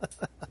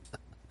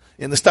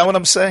 You understand what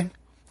I'm saying?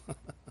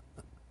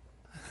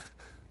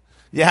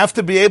 You have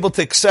to be able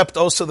to accept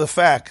also the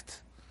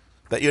fact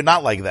that you're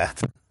not like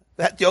that.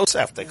 That you also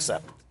have to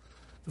accept.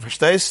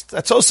 Verstehst?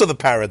 That's also the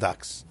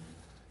paradox.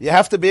 You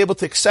have to be able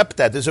to accept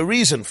that. There's a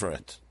reason for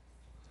it.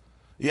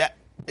 Yeah,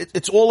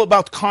 it's all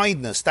about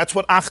kindness. That's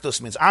what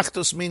achdus means.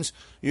 Achdus means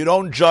you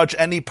don't judge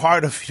any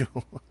part of you.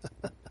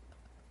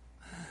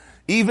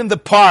 Even the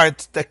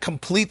part that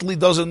completely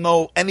doesn't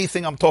know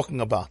anything I'm talking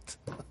about.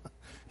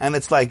 And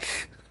it's like,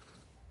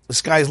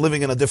 this guy's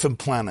living in a different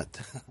planet.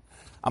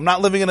 I'm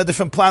not living in a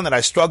different planet.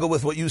 I struggle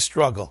with what you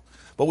struggle.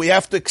 But we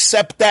have to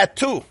accept that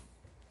too.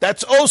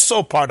 That's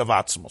also part of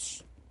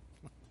Atzmos.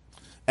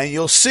 And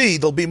you'll see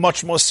there'll be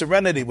much more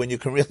serenity when you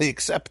can really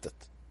accept it.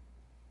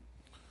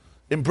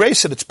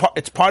 Embrace it.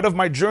 It's part of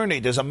my journey.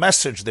 There's a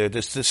message there.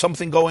 There's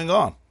something going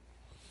on.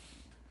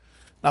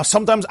 Now,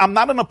 sometimes I'm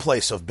not in a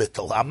place of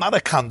bittul. I'm not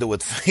a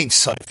conduit for Ein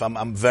Sof.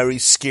 I'm very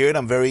scared.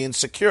 I'm very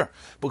insecure.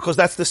 Because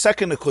that's the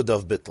second nekudah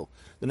of bittul.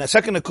 The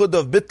second nekudah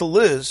of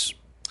bittul is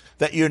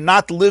that you're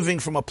not living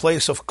from a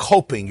place of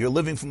coping. You're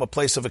living from a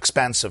place of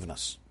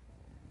expansiveness.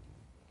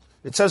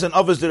 It says in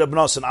Avos de Reb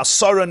Nosson,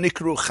 Asara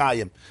nikru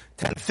chayim.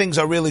 10 things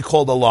are really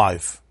called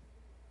alive.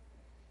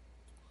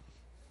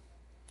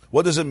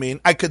 What does it mean?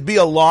 I could be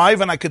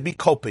alive and I could be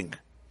coping.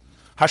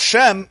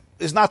 Hashem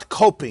is not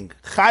coping.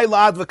 Chai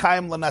la'ad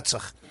v'kayim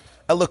l'netzach.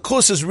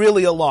 Elikus is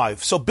really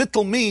alive. So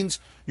bittul means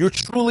you're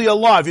truly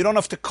alive. You don't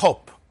have to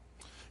cope.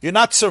 You're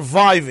not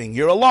surviving.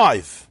 You're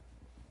alive.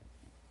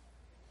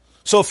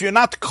 So if you're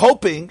not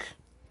coping,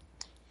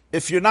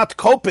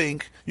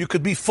 you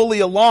could be fully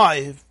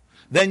alive,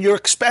 then you're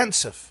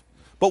expansive.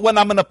 But when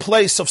I'm in a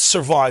place of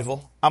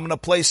survival, I'm in a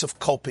place of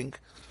coping.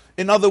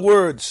 In other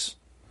words,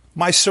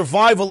 my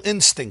survival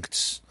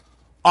instincts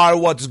are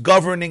what's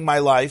governing my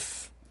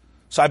life.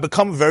 So I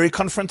become very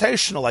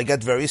confrontational. I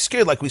get very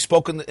scared, like we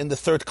spoke in the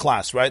third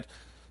class, right?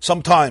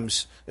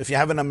 Sometimes, if you're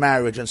having a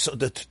marriage and so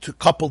the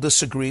couple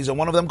disagrees and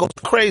one of them goes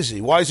crazy.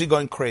 Why is he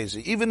going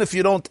crazy? Even if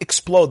you don't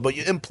explode, but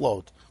you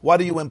implode. Why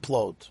do you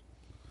implode?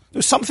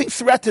 There's something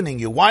threatening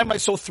you. Why am I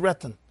so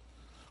threatened?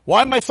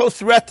 Why am I so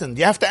threatened?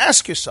 You have to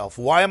ask yourself,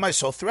 why am I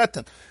so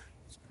threatened?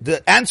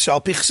 The answer,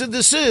 al pi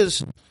chassidus,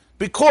 is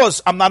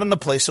because I'm not in a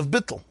place of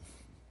bittul.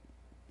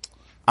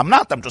 I'm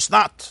just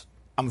not.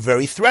 I'm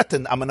very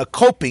threatened. I'm in a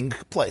coping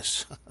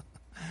place.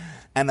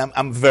 And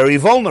I'm very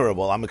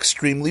vulnerable. I'm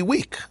extremely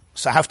weak.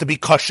 So I have to be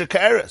kosher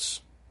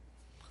ka'eres.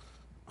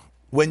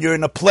 When you're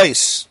in a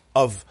place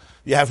of,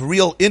 you have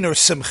real inner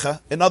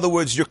simcha, in other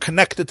words, you're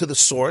connected to the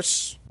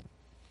source,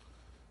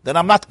 then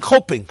I'm not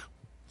coping.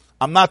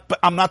 I'm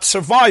not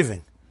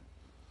surviving.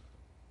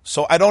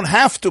 So I don't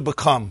have to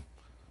become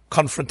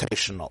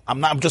confrontational.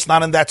 I'm just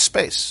not in that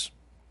space.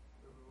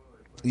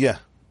 Yeah.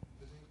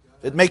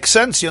 It makes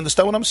sense. You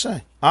understand what I'm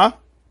saying? Huh?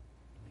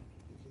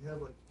 You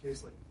have like a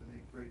case like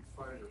a great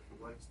fighter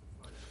who likes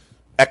to fight.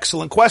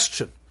 Excellent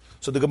question.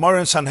 So the Gemara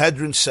in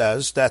Sanhedrin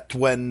says that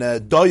when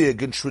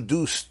Doeg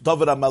introduced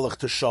David HaMelech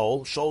to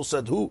Shaul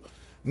said, who's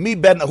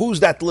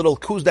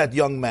that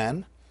young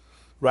man?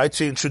 Right?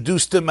 So he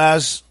introduced him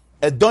as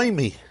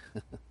Edoimi.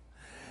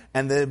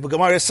 And the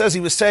Gemara says he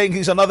was saying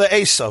he's another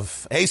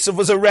Esav. Esav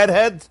was a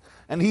redhead,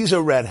 and he's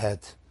a redhead.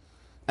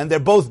 And they're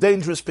both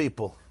dangerous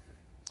people.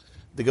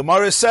 The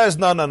Gemara says,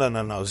 no.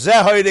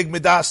 Zehoirig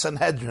midas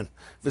Sanhedrin.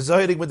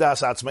 V'zehoirig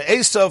midas atzma.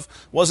 Esav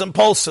was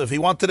impulsive. He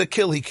wanted to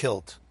kill, he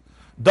killed.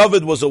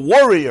 David was a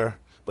warrior,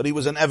 but he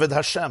was an Eved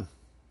Hashem.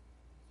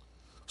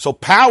 So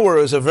power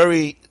is a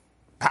very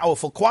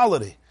powerful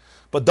quality.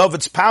 But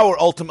David's power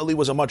ultimately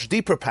was a much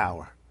deeper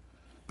power,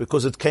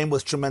 because it came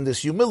with tremendous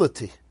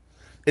humility.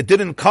 It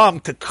didn't come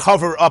to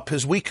cover up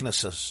his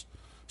weaknesses.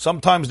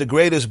 Sometimes the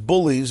greatest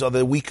bullies are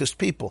the weakest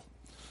people.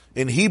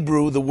 In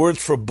Hebrew, the word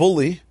for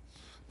bully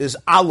is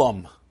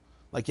alam,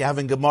 like you have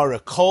in Gemara.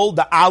 Kol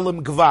the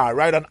alam gvar,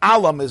 right? An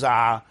alam is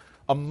a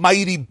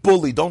mighty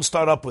bully. Don't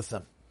start up with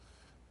them.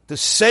 The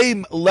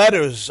same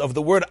letters of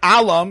the word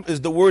alam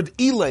is the word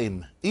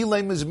elaim.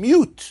 Elaim is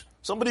mute,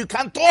 somebody who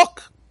can't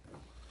talk.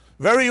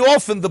 Very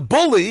often the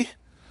bully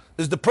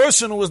is the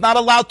person who is not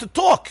allowed to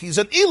talk. He's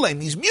an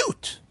elaim, he's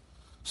mute.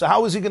 So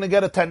how is he going to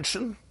get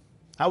attention?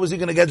 How is he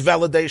going to get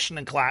validation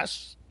in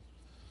class?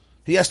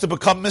 He has to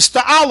become Mr.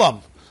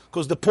 Alam,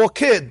 because the poor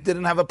kid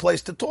didn't have a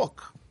place to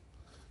talk.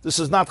 This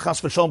is not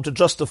chas v'shalom to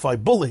justify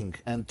bullying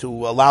and to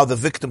allow the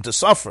victim to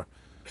suffer.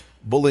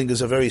 Bullying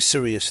is a very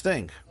serious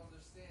thing.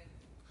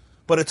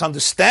 But it's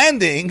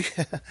understanding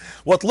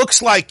what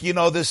looks like,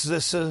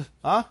 this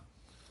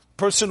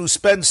person who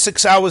spends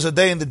 6 hours a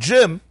day in the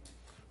gym,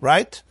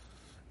 right?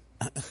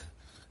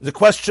 The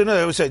question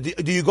I would say,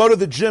 do you go to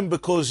the gym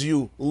because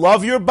you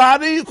love your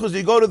body, or because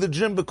you go to the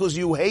gym because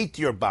you hate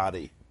your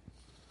body?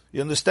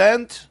 You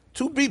understand?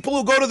 Two people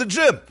who go to the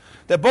gym,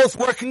 they're both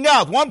working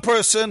out. One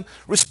person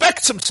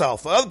respects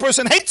himself, the other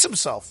person hates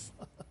himself.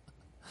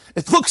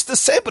 It looks the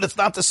same, but it's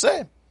not the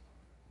same.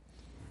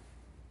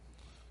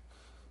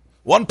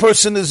 One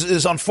person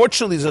is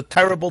unfortunately is a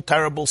terrible,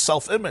 terrible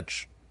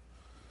self-image.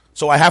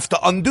 So I have to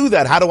undo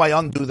that. How do I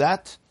undo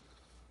that?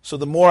 So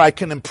the more I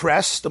can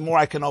impress, the more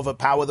I can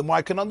overpower, the more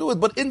I can undo it.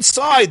 But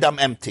inside I'm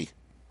empty.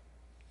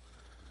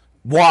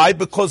 Why?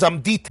 Because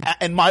I'm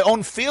in my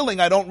own feeling,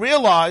 I don't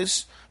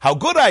realize how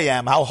good I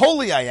am, how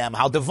holy I am,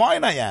 how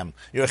divine I am.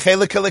 You're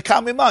chelik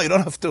elikamima. You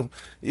don't have to,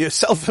 your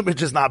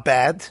self-image is not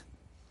bad.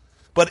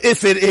 But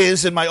if it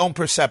is in my own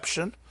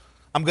perception,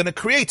 I'm going to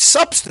create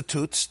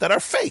substitutes that are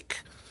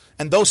fake.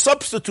 And those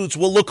substitutes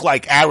will look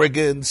like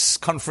arrogance,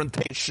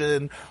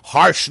 confrontation,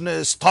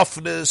 harshness,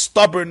 toughness,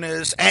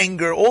 stubbornness,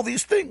 anger, all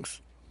these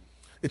things.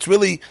 It's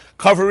really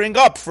covering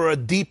up for a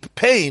deep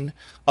pain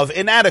of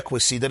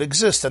inadequacy that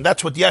exists. And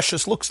that's what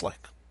Yeshus looks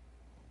like.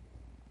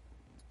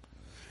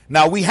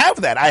 Now we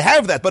have that. I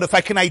have that. But if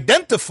I can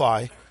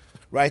identify,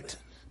 right,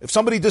 if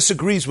somebody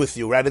disagrees with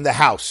you, right, in the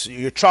house,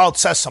 your child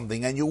says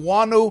something and you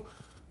want to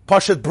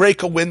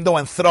break a window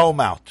and throw him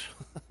out.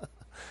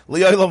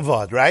 Li'olam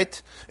vad,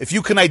 right? If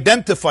you can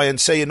identify and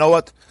say, you know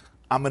what,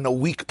 I'm in a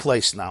weak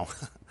place now.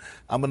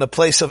 I'm not in a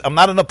place of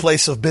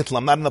bittul.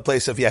 I'm not in a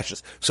place of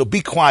yeshus. So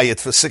be quiet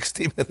for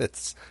 60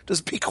 minutes.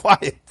 Just be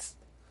quiet.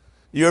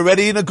 You're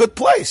already in a good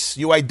place.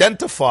 You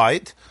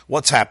identified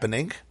what's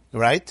happening,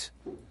 right?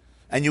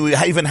 And you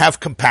even have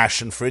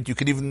compassion for it. You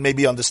can even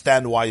maybe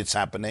understand why it's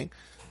happening.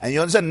 And you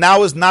understand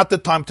now is not the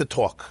time to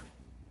talk.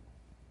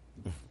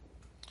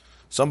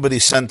 Somebody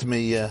sent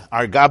me,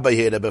 our Gabbai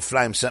here, Rebbe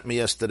Ephraim, sent me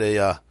yesterday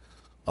a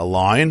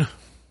line.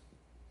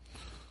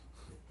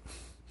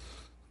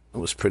 It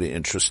was pretty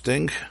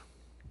interesting.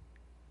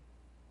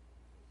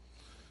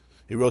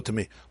 He wrote to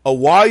me, a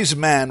wise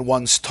man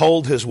once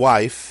told his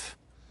wife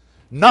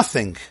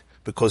nothing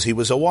because he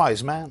was a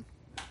wise man.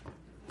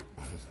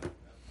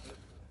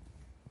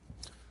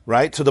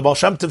 Right? So the Baal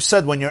Shem Tov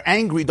said, when you're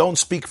angry, don't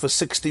speak for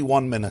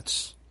 61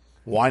 minutes.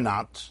 Why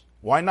not?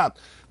 Why not?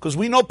 Because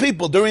we know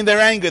people, during their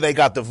anger, they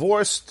got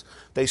divorced,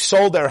 they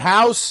sold their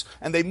house,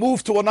 and they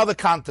moved to another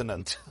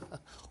continent.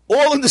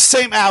 All in the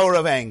same hour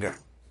of anger.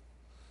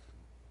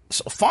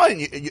 So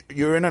fine,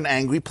 you're in an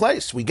angry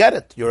place. We get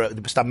it. You're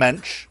a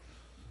mensch.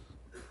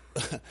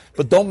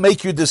 But don't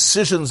make your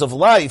decisions of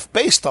life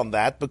based on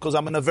that, because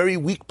I'm in a very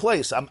weak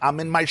place. I'm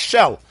in my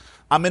shell.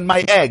 I'm in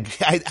my egg.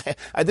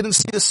 I didn't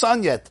see the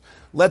sun yet.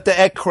 Let the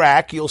egg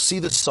crack, you'll see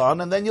the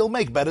sun, and then you'll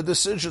make better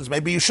decisions.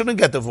 Maybe you shouldn't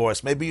get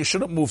divorced. Maybe you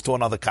shouldn't move to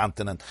another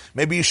continent.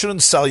 Maybe you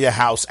shouldn't sell your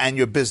house and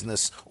your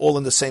business all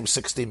in the same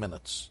 60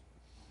 minutes.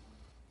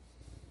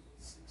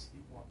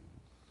 61.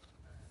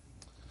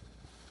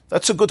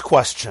 That's a good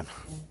question.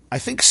 I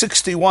think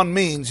 61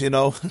 means,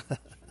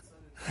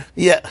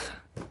 yeah.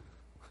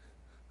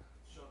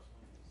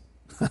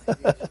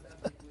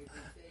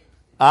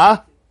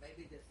 Huh?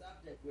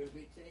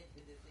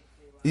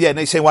 Yeah, and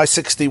they say, why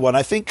 61?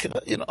 I think,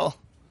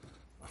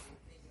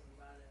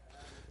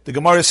 the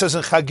Gemara says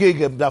in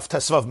Chagigim, Daf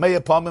Tesvav, Me'eh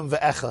Pamim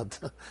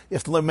ve'echad. You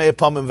have to learn Me'eh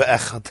Pamim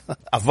ve'echad.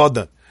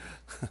 Avodah.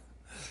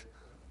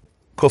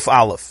 Kuf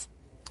Aleph.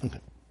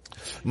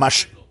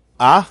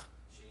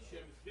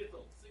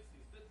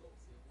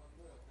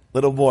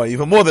 Little more,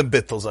 even more than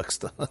bittul,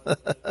 Zaksta.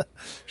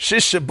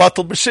 Shishim,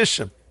 batal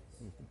b'shishim.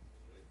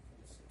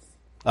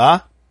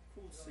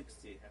 Full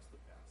 60 has to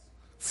pass.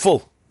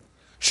 Full.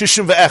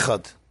 Shishim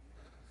ve'echad.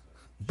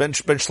 Ben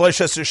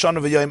shloishes Rishon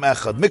v'yoyim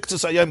echad.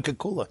 Miktzas ayom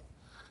kekula.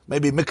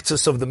 Maybe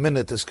miktzas of the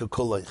minute is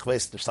kekula. Ich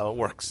weiß nicht how it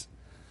works.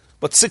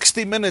 But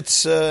 60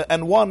 minutes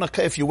and one,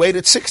 okay, if you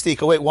waited 60, you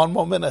can wait one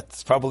more minute.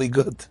 It's probably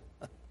good.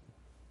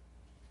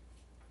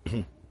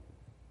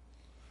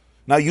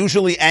 Now,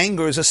 usually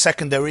anger is a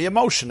secondary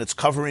emotion. It's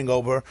covering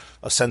over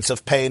a sense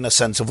of pain, a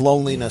sense of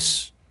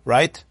loneliness,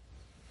 right?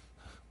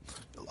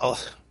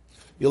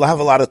 You'll have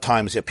a lot of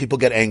times people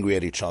get angry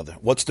at each other.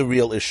 What's the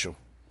real issue?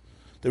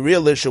 The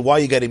real issue, why are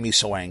you getting me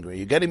so angry?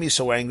 You're getting me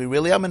so angry,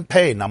 really, I'm in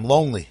pain, I'm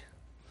lonely.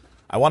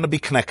 I want to be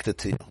connected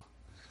to you.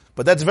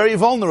 But that's very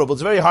vulnerable.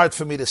 It's very hard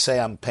for me to say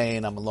I'm in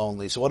pain, I'm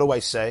lonely. So what do I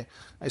say?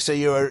 I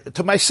say,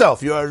 to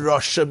myself, you're a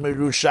Rasha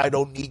Merusha, I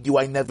don't need you,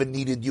 I never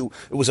needed you.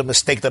 It was a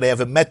mistake that I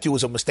ever met you, it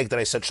was a mistake that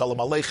I said Shalom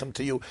Aleichem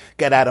to you,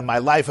 get out of my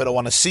life, I don't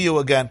want to see you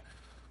again.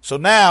 So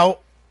now,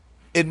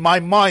 in my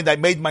mind, I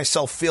made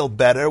myself feel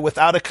better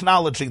without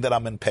acknowledging that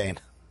I'm in pain.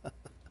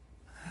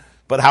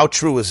 But how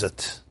true is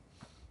it?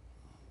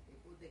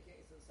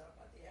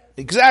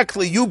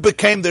 Exactly, you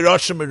became the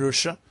Rasha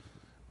Merusha.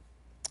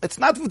 It's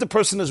not if the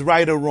person is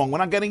right or wrong. We're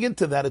not getting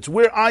into that. It's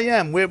where I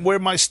am, where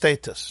my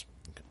status.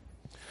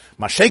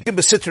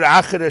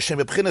 Sitra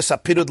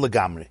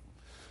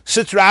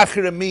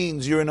Achira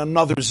means you're in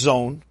another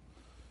zone.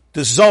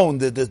 The zone,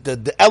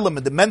 the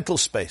element, the mental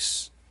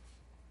space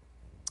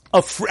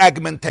of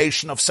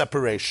fragmentation, of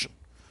separation.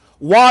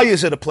 Why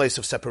is it a place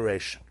of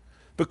separation?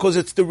 because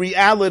it's the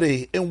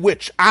reality in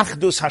which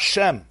Achdus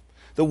Hashem,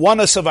 the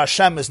oneness of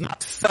Hashem, is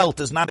not felt,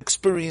 is not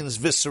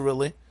experienced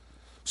viscerally.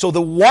 So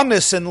the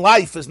oneness in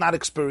life is not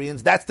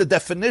experienced. That's the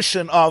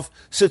definition of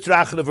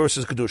Sitra Achra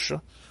versus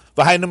Kedusha.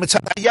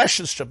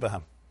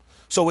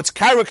 So it's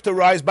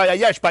characterized by a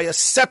yesh, by a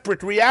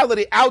separate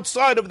reality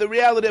outside of the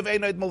reality of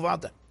Einoid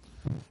Mulvada.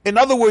 In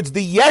other words,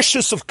 the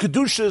yeshus of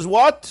Kedusha is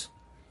what?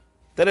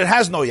 That it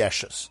has no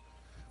yeshus.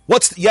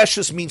 What's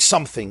yeshus means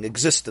something,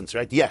 existence,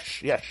 right?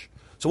 Yesh.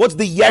 So what's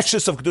the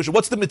yeshus of Kedusha?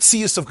 What's the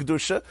mitzias of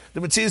Kedusha?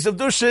 The mitzias of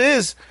Kedusha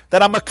is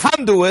that I'm a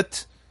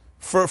conduit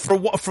for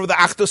the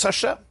Achdus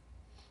Hashem.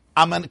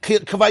 I'm an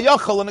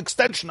kavayachal, an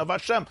extension of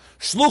Hashem.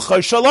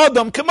 Shluchai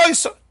shaladam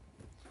k'moisa.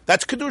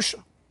 That's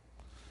Kedusha.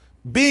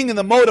 Being in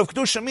the mode of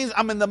Kedusha means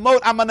I'm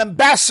an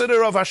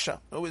ambassador of Hashem.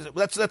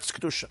 That's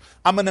Kedusha.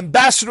 I'm an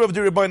ambassador of the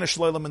Rebbeinu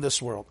Shloim in this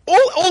world.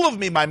 All of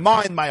me, my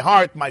mind, my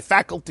heart, my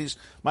faculties,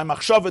 my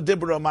machshava,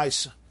 dibra,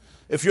 maisa.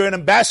 If you're an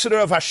ambassador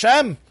of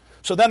Hashem,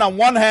 so then on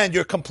one hand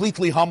you're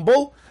completely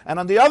humble, and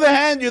on the other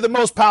hand you're the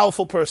most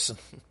powerful person.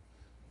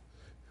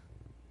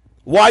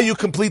 Why are you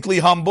completely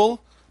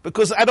humble?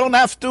 Because I don't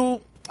have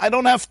to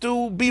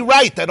be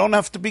right. I don't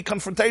have to be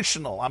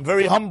confrontational. I'm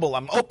very humble.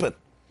 I'm open.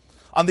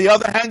 On the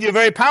other hand, you're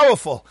very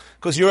powerful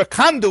because you're a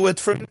conduit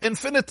for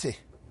infinity.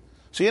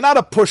 So you're not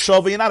a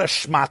pushover, you're not a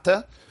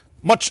shmata.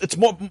 It's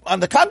more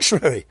on the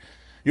contrary.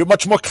 You're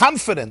much more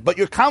confident, but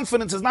your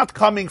confidence is not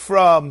coming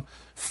from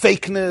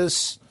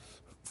fakeness,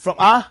 from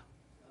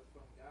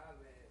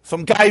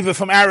gaiva,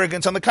 from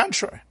arrogance. On the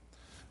contrary,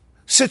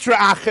 Sitra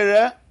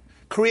Achera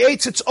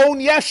creates its own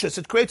yeshus.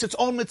 It creates its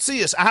own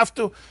mitzias. I have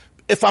to.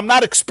 If I'm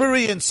not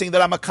experiencing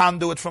that I'm a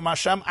conduit from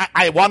Hashem,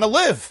 I want to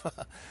live.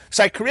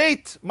 So I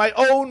create my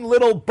own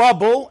little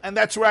bubble, and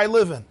that's where I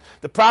live in.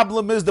 The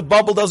problem is the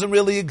bubble doesn't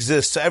really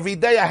exist. So every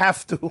day I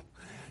have to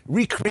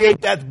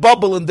recreate that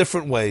bubble in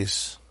different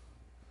ways.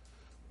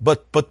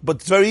 But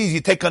it's very easy.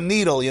 You take a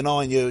needle,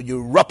 and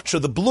you rupture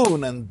the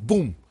balloon, and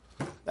boom.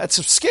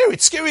 That's scary.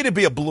 It's scary to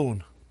be a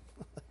balloon.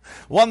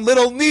 One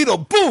little needle,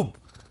 boom.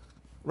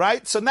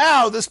 Right? So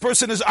now this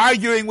person is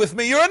arguing with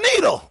me, you're a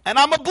needle, and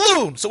I'm a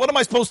balloon. So what am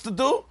I supposed to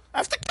do? I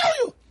have to kill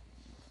you.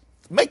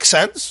 Makes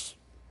sense.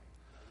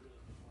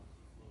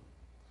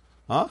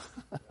 Huh?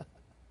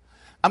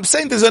 I'm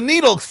saying there's a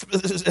needle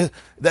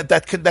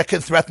that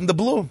can threaten the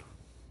balloon.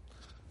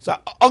 So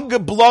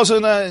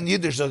ungeblasen in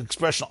Yiddish, the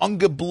expression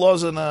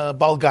ungeblasen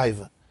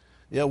balgaiva.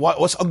 Yeah,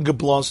 what's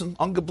ungeblasen?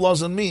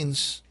 Ungeblasen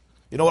means,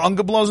 you know what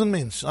ungeblasen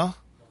means? Huh?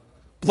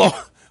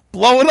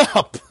 Blowing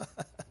up.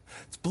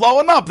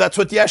 Blowing up, that's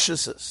what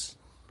Yeshus is.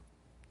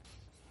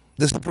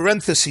 There's the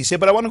parentheses here,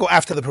 but I want to go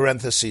after the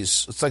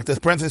parentheses. It's like the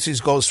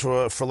parentheses goes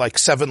for like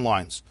 7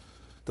 lines.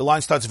 The line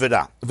starts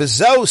Vida.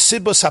 V'zeu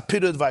sibus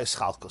hapirud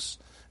v'yischalkus.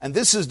 And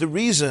this is the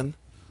reason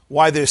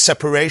why there's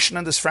separation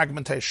and there's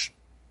fragmentation.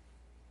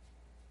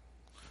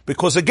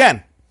 Because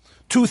again,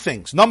 2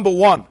 things. Number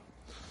 1,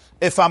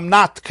 if I'm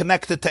not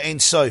connected to Ein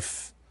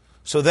Sof,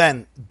 so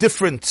then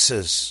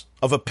differences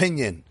of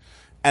opinion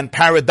and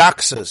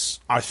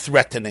paradoxes are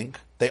threatening.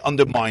 They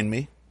undermine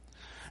me.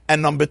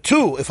 And number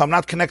 2, if I'm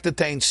not connected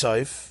to Ein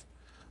Sof,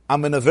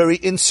 I'm in a very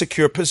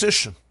insecure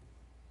position.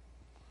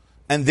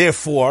 And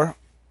therefore,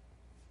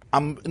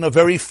 I'm in a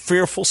very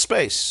fearful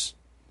space.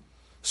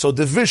 So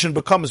division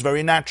becomes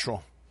very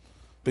natural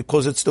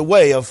because it's the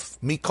way of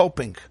me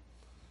coping.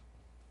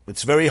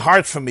 It's very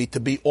hard for me to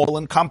be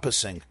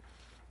all-encompassing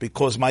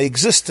because my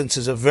existence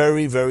is a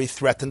very, very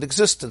threatened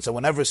existence. And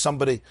whenever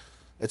somebody,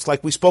 it's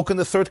like we spoke in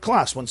the 3rd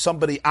class, when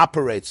somebody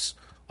operates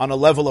on a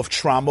level of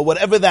trauma,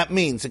 whatever that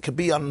means. It could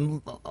be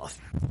on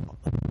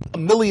a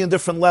million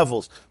different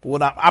levels. But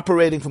when I'm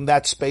operating from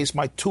that space,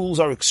 my tools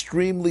are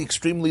extremely,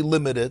 extremely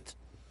limited.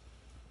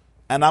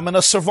 And I'm in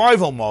a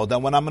survival mode.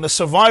 And when I'm in a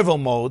survival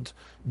mode,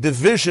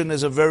 division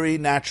is a very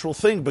natural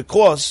thing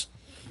because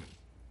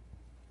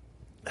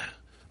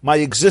my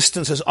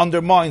existence is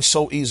undermined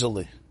so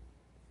easily.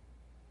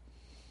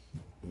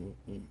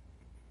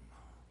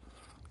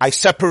 I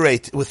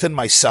separate within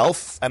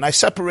myself and I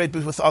separate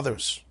with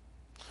others.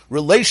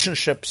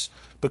 Relationships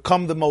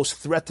become the most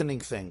threatening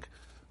thing.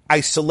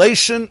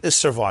 Isolation is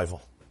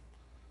survival.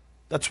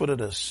 That's what it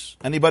is.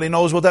 Anybody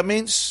knows what that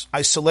means?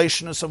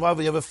 Isolation is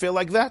survival. You ever feel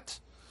like that?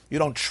 You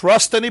don't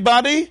trust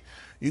anybody.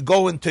 You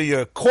go into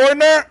your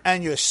corner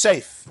and you're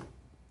safe.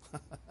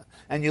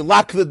 And you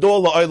lock the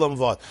door, la'olam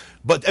v'ad.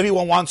 But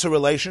everyone wants a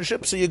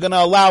relationship, so you're going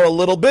to allow a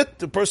little bit.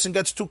 The person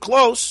gets too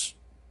close.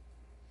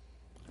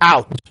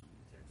 Out.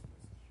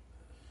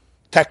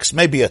 Text,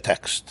 maybe a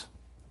text.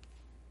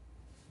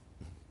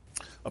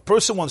 A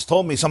person once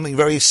told me something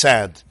very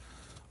sad.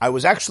 I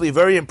was actually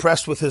very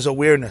impressed with his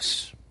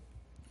awareness.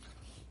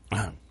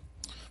 I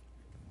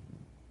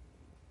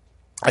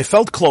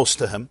felt close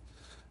to him,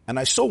 and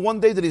I saw one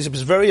day that he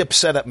was very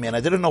upset at me, and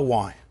I didn't know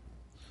why.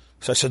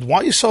 So I said, why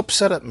are you so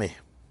upset at me?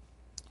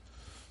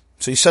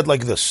 So he said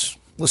like this.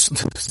 Listen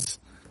to this.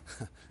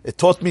 It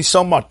taught me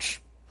so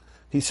much.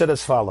 He said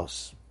as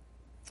follows.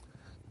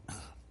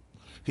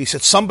 He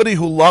said, somebody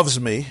who loves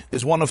me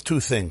is one of 2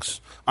 things.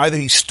 Either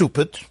he's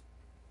stupid,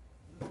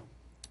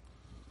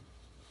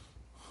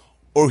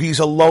 or he's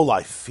a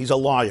lowlife, he's a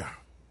liar,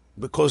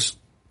 because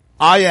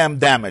I am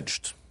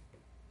damaged.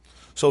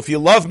 So if you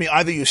love me,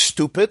 either you're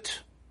stupid,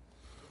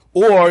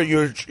 or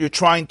you're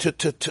trying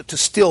to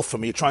steal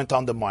from me, you're trying to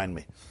undermine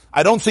me.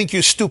 I don't think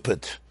you're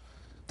stupid.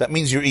 That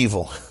means you're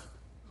evil.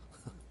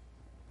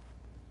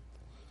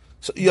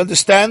 So you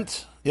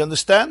understand? You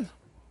understand?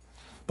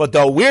 But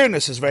the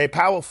awareness is very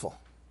powerful.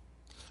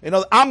 You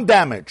know, I'm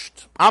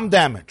damaged. I'm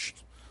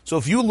damaged. So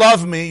if you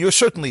love me, you're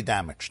certainly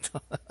damaged.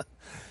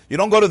 You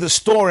don't go to the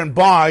store and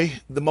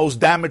buy the most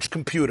damaged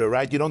computer,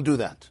 right? You don't do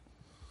that.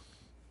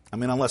 I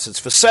mean, unless it's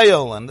for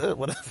sale and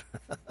whatever.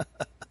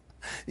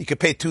 You could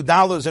pay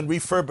 $2 and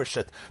refurbish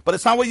it. But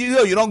it's not what you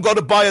do. You don't go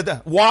to buy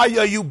why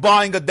are you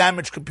buying a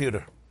damaged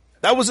computer?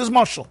 That was his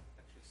mashal.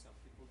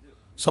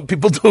 Some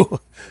people do.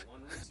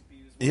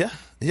 Yeah,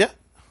 yeah.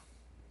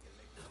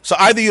 So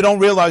either you don't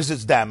realize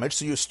it's damaged,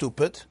 so you're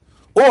stupid,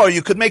 or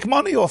you could make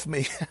money off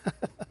me.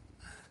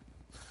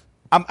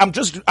 I'm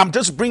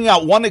just bringing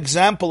out one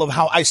example of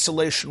how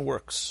isolation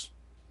works.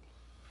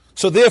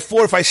 So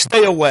therefore, if I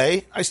stay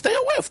away.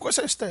 Of course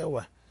I stay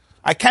away.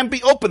 I can't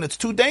be open. It's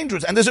too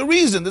dangerous. And there's a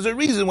reason.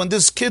 When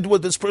this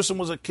person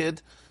was a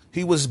kid,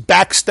 he was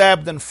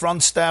backstabbed and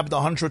front stabbed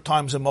 100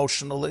 times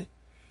emotionally.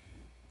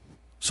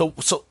 So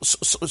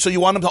you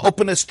want him to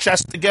open his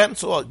chest again?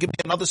 So give me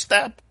another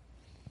stab.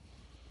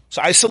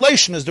 So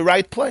isolation is the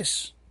right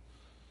place.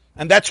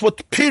 And that's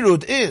what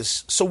pirud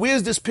is. So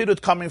where's this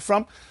pirud coming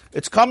from?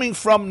 It's coming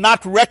from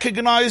not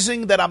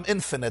recognizing that I'm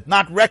infinite,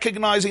 not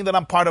recognizing that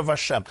I'm part of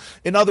Hashem.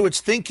 In other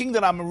words, thinking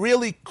that I'm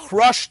really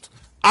crushed,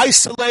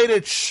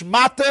 isolated,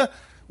 shmata,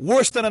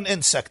 worse than an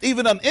insect.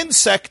 Even an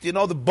insect, you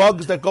know, the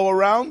bugs that go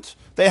around,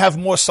 they have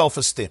more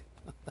self-esteem.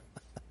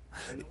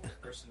 And the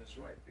person is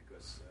right,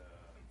 because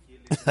he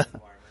lives in an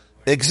environment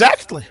where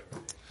Exactly.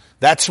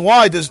 That's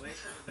why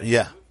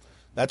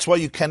That's why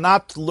you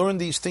cannot learn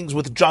these things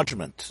with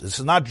judgment. This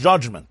is not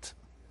judgment.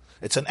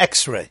 It's an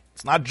X-ray.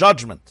 It's not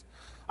judgment.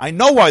 I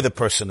know why the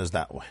person is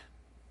that way.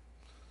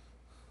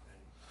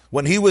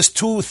 When he was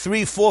 2,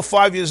 3, 4,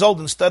 5 years old,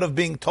 instead of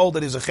being told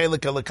that he's a chelik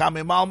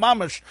elakami mal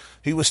mamash,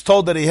 he was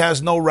told that he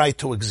has no right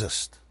to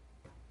exist.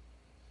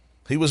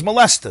 He was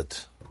molested.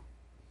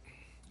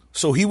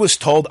 So he was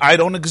told, I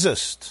don't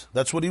exist.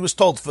 That's what he was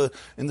told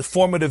in the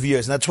formative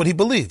years, and that's what he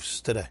believes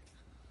today.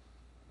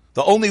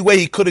 The only way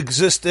he could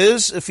exist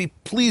is if he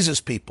pleases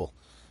people.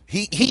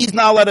 He's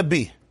not allowed to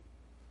be.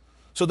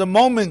 So the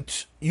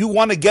moment you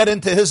want to get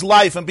into his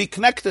life and be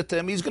connected to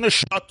him, he's going to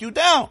shut you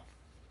down.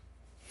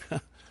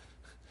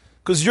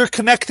 Because you're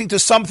connecting to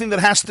something that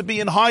has to be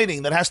in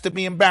hiding, that has to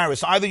be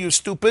embarrassed. Either you're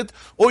stupid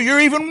or you're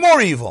even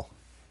more evil.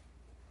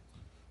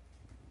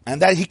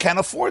 And that he can't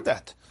afford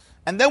that.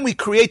 And then we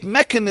create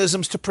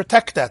mechanisms to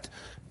protect that.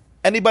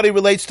 Anybody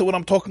relates to what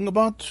I'm talking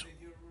about? What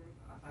did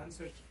you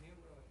answer to him?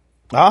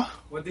 Huh?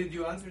 What did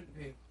you answer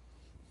to him?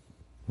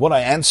 What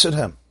I answered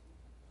him?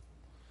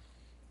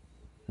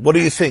 What do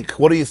you think?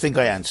 What do you think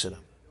I answered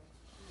him?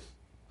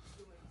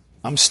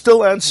 I'm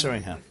still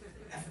answering him.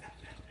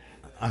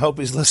 I hope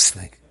he's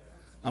listening.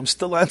 I'm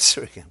still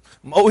answering him.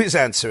 I'm always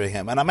answering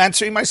him. And I'm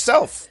answering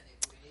myself.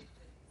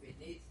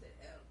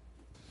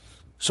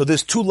 So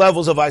there's two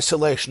levels of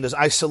isolation. There's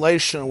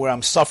isolation where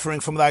I'm suffering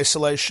from the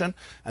isolation.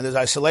 And there's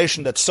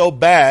isolation that's so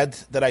bad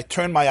that I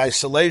turn my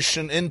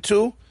isolation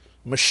into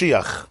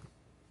Mashiach.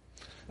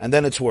 And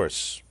then it's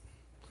worse.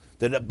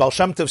 The Baal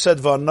Shem Tov said,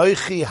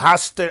 V'anoichi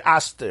haster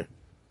aster.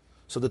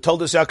 So the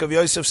Toldos Yaakov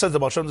Yosef says, the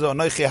Baal Shem Tov said,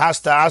 V'anoichi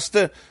haster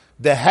aster.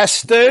 The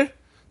hester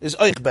is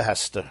oich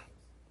behester.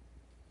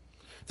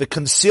 The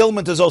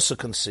concealment is also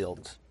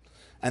concealed.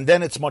 And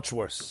then it's much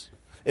worse.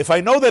 If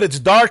I know that it's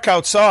dark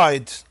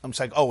outside, I'm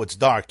saying, oh, it's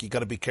dark, you got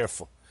to be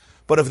careful.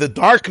 But if the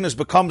darkness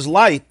becomes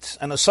light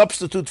and a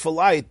substitute for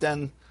light,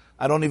 then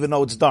I don't even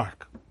know it's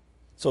dark.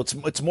 So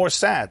it's more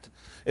sad.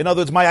 In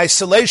other words, my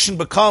isolation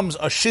becomes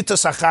a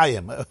shittas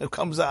achayim. It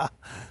becomes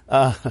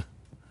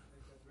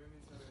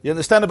you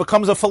understand? It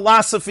becomes a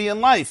philosophy in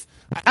life.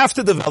 I have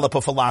to develop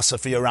a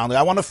philosophy around it.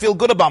 I want to feel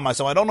good about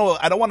myself. I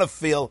don't want to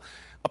feel.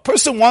 A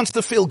person wants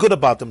to feel good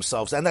about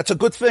themselves, and that's a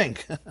good thing.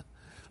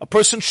 A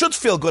person should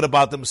feel good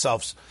about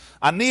themselves.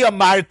 Ani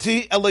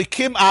amarti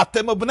Elokim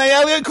atem ubnei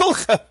Elyon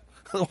kulchem.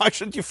 Why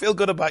shouldn't you feel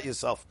good about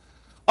yourself?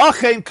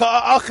 Achein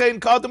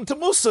kadem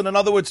temusin. In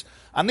other words,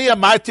 ani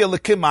amarti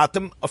Elokim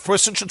atem. A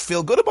person should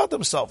feel good about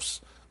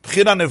themselves.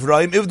 B'chira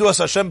nevraim ivdu as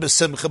Hashem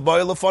b'simcha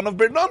b'oy lefonav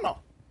birnono.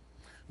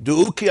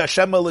 Du'uki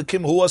Hashem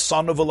Elokim hu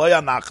asanu v'loy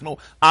anachnu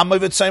amay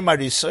v'tzay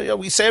marisa.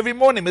 We say every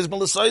morning, Mizmor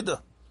l'Seidah.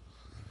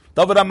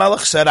 David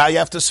HaMelech said, I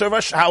have to serve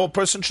how a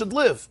person should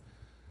live.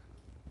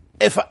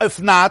 If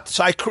not,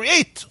 so I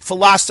create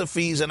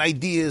philosophies and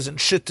ideas and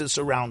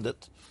shittas around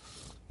it.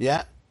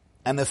 Yeah?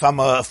 And if I'm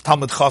a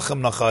Talmud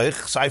Chacham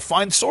Nachaych, so I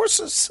find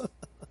sources.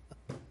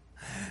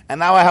 And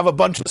now I have a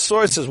bunch of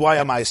sources why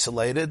I'm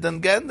isolated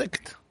and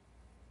gendikt.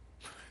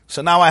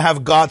 So now I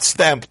have God's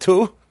stamp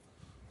too.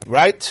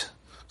 Right?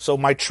 So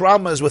my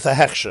trauma is with a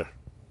hechsher.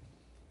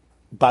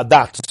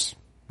 Badatz.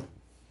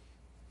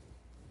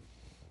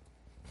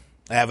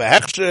 I have a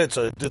hechsher,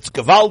 it's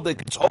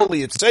gewaldig, it's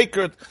holy, it's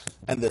sacred,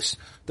 and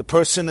the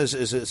person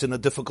is in a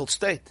difficult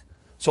state.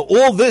 So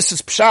all this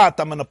is pshat,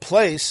 I'm in a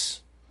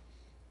place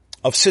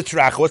of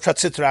sitrach. What's that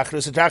sitrach?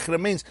 Sitrach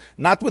means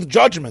not with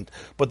judgment,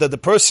 but that the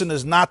person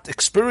is not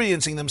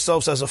experiencing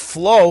themselves as a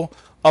flow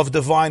of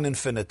divine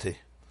infinity.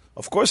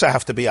 Of course I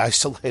have to be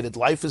isolated.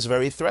 Life is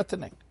very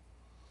threatening.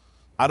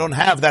 I don't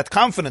have that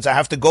confidence. I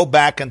have to go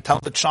back and tell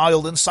the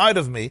child inside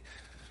of me,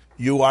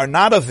 you are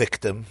not a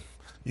victim.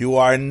 You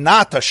are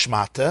not a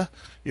shmata.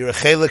 You're a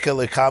chelik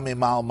elikami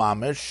mal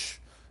mamish,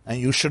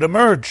 and you should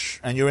emerge,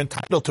 and you're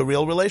entitled to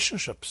real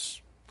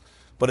relationships.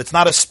 But it's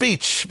not a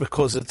speech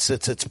because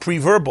it's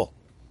pre-verbal.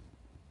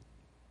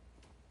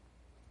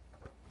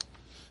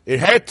 It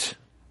hurt.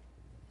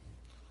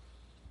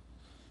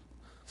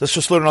 Let's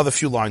just learn another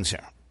few lines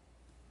here.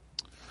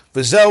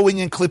 So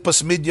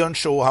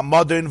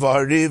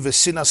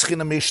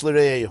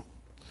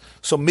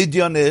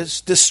Midian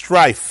is this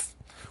strife,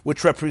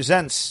 which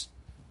represents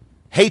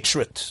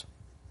hatred,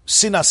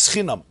 sinas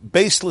chinam,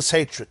 baseless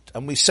hatred.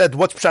 And we said,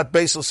 what's pshat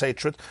baseless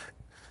hatred?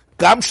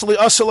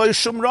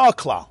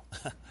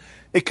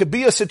 It could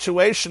be a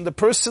situation, the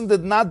person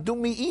did not do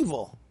me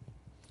evil.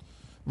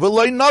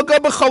 Nor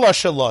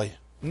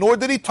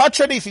did he touch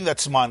anything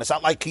that's mine. It's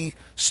not like he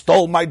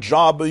stole my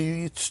job, or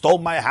he stole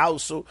my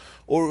house,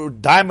 or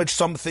damaged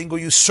something, or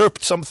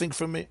usurped something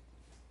from me.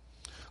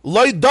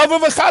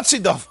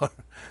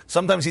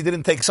 Sometimes he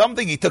didn't take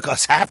something, he took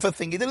us half a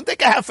thing. He didn't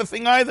take a half a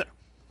thing either.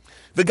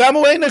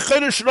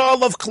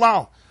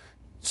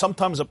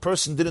 Sometimes a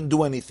person didn't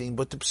do anything,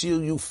 but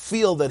you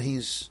feel that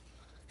he's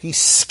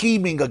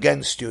scheming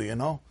against you, you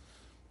know.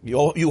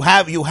 You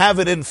have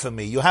it in for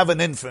me. You have an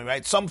in for me,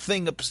 right?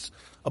 Something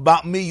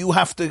about me,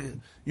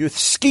 you're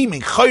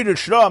scheming. Chayr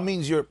shra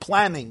means you're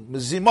planning.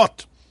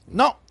 Mezimot.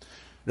 No.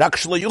 But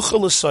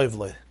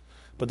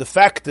the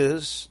fact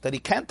is that he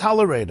can't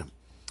tolerate him.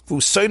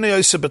 It's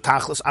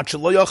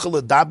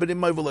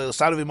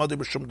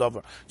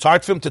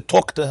hard for him to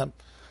talk to him.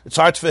 It's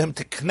hard for him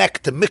to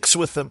connect, to mix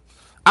with him.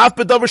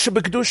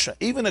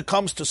 Even it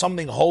comes to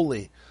something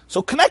holy.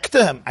 So connect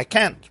to him. I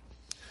can't.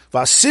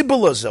 What's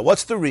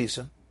the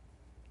reason?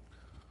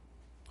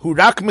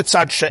 I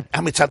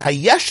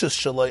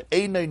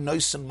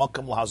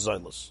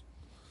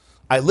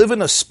live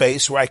in a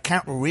space where I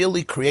can't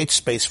really create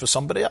space for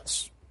somebody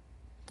else.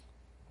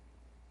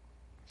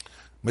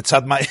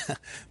 Mitzad my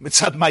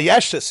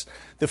yeshes,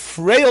 the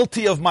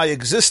frailty of my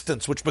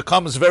existence, which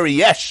becomes very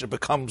yesh, it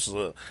becomes,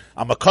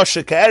 I'm a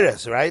kosher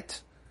keres,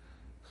 right?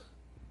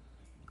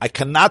 I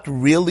cannot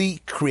really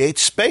create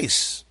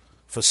space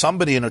for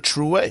somebody in a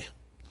true way.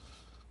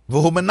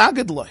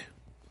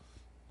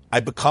 I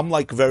become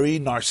like very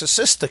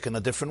narcissistic in a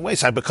different way.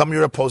 So I become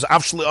your opposer.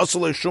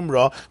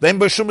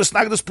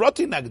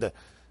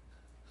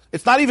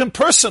 It's not even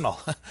personal.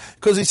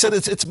 Because he said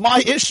it's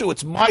my issue,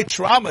 it's my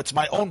trauma, it's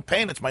my own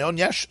pain, it's my own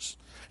yeshes.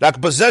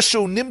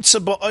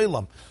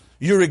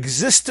 Your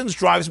existence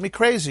drives me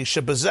crazy.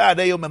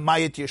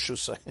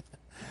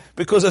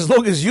 Because as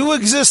long as you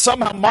exist,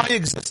 somehow my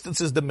existence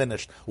is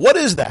diminished. What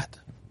is that?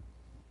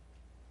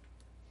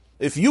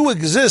 If you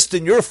exist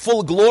in your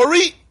full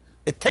glory,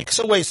 it takes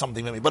away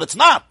something from me, but it's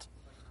not.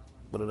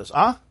 But it is.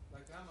 Huh?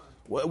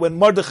 When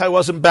Mordechai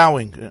wasn't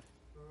bowing.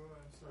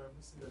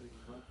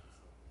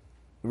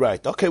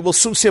 Right. Okay, we'll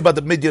soon see about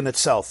the Midian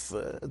itself.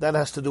 That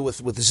has to do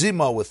with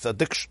Zima, with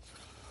addiction.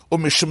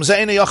 I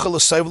certainly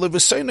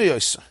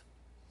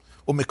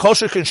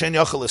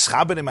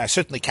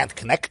can't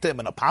connect to him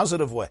in a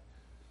positive way.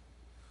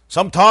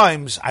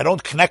 Sometimes I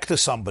don't connect to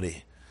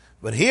somebody.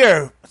 But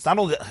here, it's not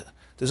only...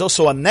 There's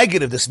also a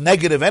negative, this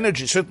negative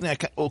energy. Certainly,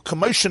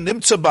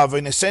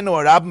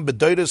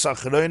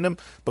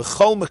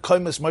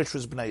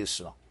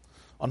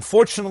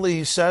 unfortunately,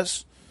 he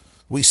says,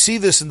 we see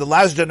this in the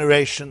last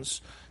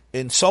generations,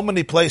 in so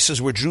many places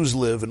where Jews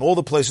live, in all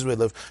the places where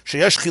they live.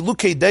 In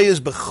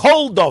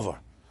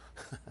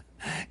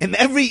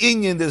every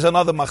inyan, there's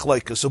another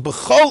machlokes. So,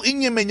 b'chol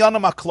inyan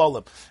minyanim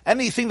haklolim.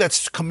 Anything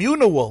that's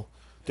communal,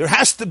 there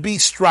has to be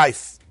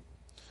strife.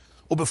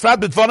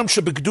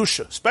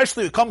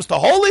 Especially when it comes to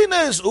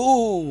holiness,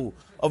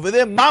 over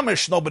there,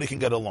 mamish, nobody can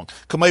get along.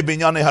 This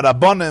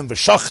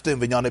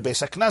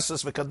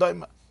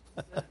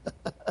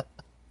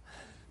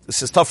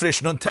is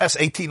Tafresh Nun Tes,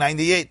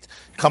 1898. It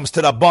comes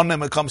to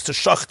Rabbanim, it comes to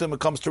Shachtim,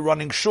 it comes to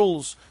running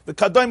shuls. It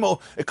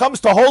comes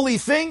to holy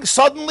things,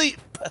 suddenly,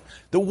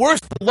 the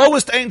worst, the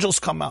lowest angels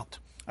come out.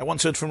 I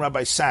once heard from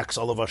Rabbi Sachs,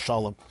 Olav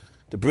Shalom,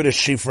 the British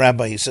chief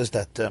rabbi. He says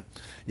that Yaakov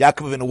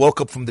Avinu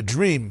woke up from the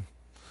dream,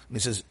 and he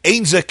says,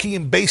 Ein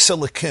Zakim Beis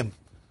Elokim.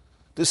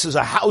 This is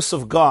a house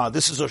of God.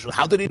 This is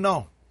how did he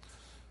know?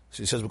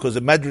 So he says, because the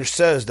Medrash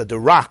says that the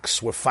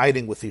rocks were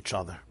fighting with each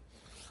other.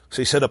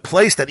 So he said, a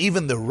place that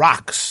even the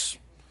rocks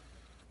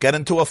get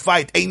into a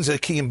fight, Ein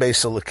Zakim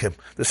Beis Elokim.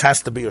 This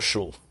has to be a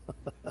shul.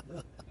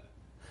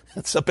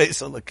 It's a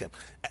Beis Elokim.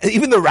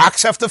 Even the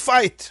rocks have to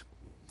fight.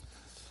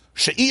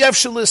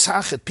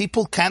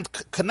 People can't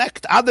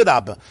connect.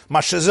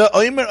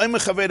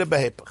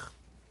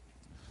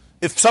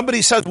 If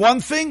somebody says one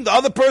thing, the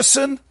other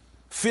person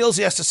feels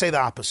he has to say the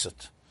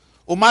opposite.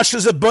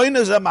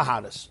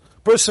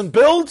 Person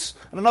builds,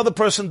 and another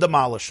person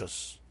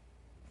demolishes.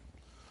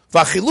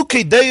 So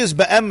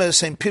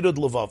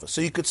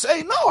you could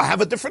say, no, I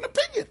have a different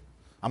opinion.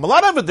 I'm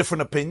allowed to have a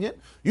different opinion.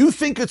 You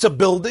think it's a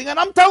building, and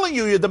I'm telling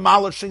you, you're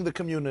demolishing the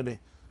community.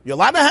 You're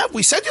allowed to have,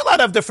 we said you're allowed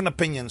to have different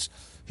opinions.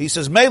 He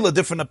says, Mela,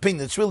 different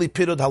opinion. It's really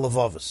pirud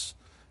halavavas.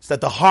 It's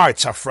that the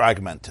hearts are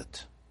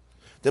fragmented.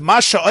 The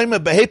masha oime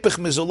behepich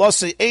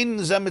mizulose ein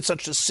zemit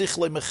such a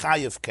sichle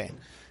mechayev kein.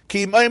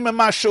 Ki im oime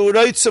masha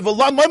uroitze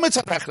v'lom oime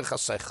tzapechlich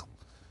ha-sechel.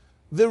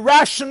 The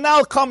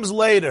rationale comes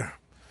later.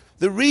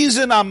 The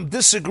reason I'm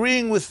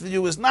disagreeing with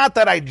you is not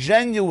that I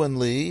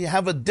genuinely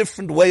have a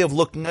different way of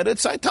looking at it,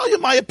 so I tell you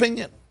my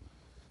opinion.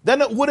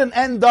 Then it wouldn't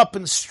end up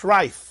in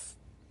strife.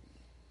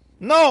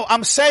 No,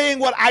 I'm saying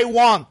what I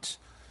want.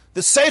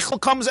 The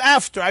seichel comes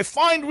after. I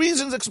find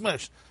reasons,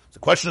 explanation. The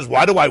question is,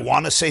 why do I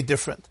want to say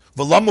different?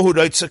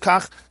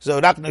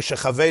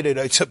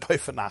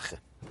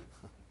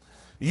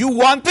 You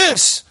want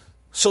this,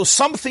 so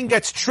something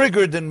gets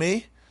triggered in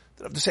me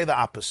that I have to say the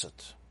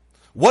opposite.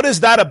 What is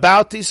that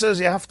about? He says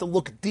you have to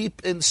look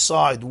deep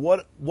inside.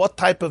 What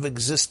type of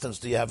existence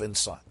do you have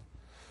inside?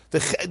 The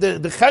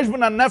cheshbon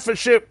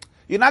hanefesh,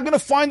 you're not going to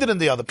find it in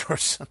the other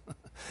person.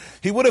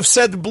 He would have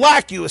said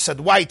black, you have said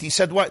white. He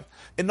said white.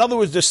 In other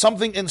words, there's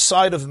something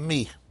inside of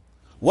me.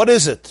 What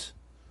is it?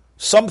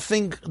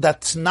 Something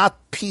that's not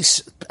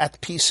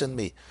at peace in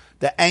me.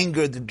 The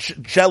anger, the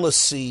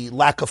jealousy,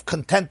 lack of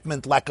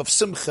contentment, lack of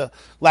simcha,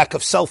 lack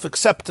of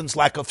self-acceptance,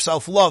 lack of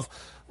self-love,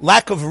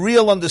 lack of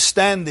real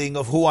understanding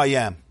of who I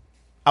am.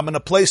 I'm in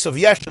a place of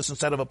yeshus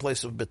instead of a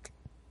place of bittul.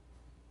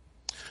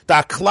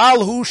 That's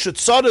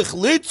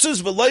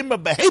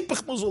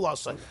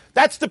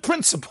the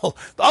principle.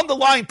 The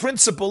underlying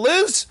principle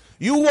is,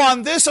 you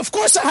want this, of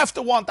course I have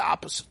to want the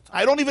opposite.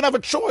 I don't even have a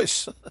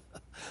choice.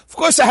 Of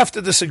course I have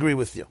to disagree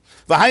with you.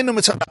 So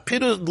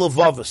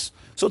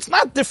it's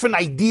not different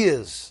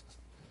ideas.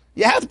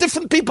 You have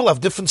different people,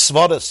 have different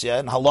svaras, yeah,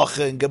 in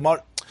halacha and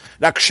gemara.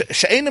 There's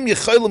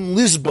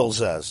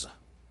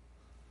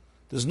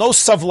no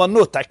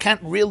savlanut. I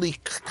can't really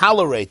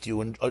tolerate you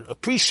and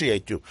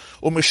appreciate you.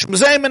 He says,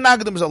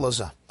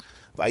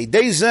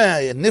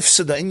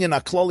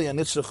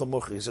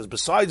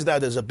 besides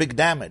that, there's a big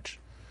damage.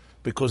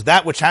 Because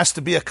that which has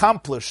to be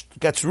accomplished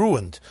gets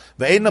ruined.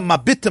 And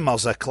nobody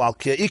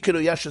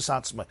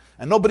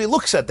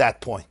looks at that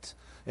point.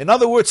 In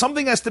other words,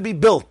 something has to be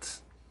built.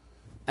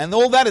 And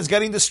all that is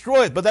getting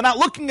destroyed. But they're not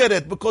looking at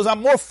it because I'm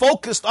more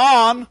focused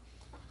on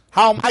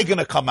how am I going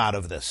to come out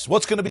of this?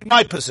 What's going to be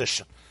my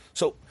position?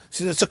 So,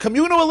 see, it's a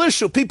communal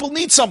issue. People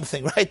need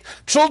something, right?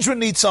 Children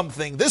need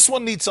something. This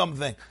one needs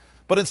something.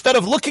 But instead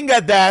of looking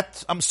at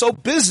that, I'm so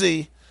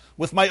busy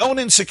with my own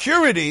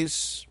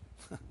insecurities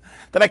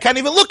that I can't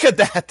even look at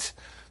that.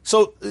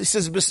 So he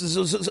says,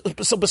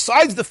 so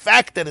besides the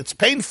fact that it's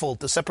painful,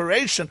 the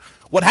separation,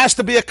 what has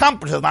to be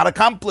accomplished is not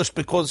accomplished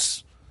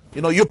because,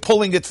 you're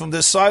pulling it from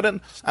this side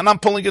and I'm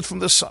pulling it from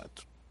this side.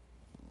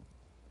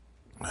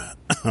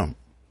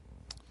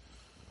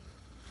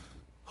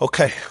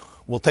 Okay,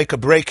 we'll take a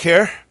break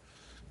here,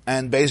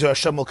 and Be'ezer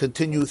Hashem will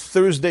continue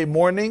Thursday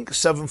morning,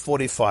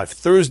 7:45.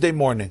 Thursday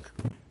morning.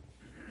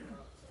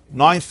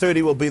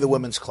 9:30 will be the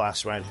women's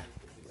class right here.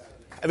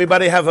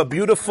 Everybody have a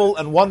beautiful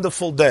and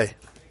wonderful day.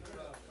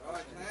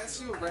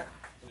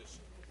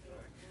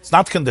 It's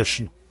not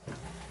conditional.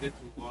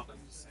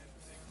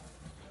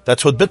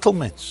 That's what bittul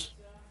means.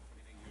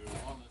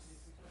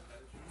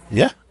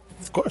 Yeah,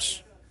 of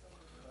course.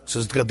 So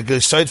it's the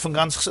Gesed from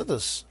ganz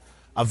Chassidus.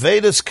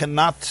 Avedas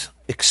cannot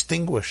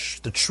extinguish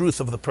the truth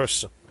of the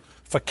person.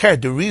 If I care,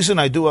 the reason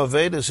I do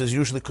Avedas is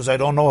usually because I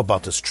don't know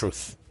about this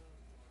truth.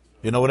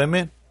 You know what I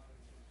mean?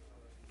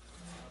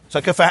 It's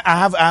like if I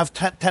have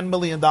 $10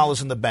 million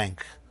in the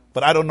bank,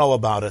 but I don't know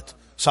about it,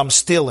 so I'm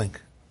stealing.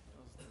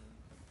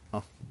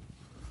 I'm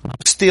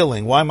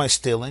stealing. Why am I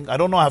stealing? I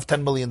don't know I have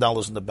 $10 million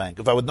in the bank.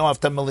 If I would know I have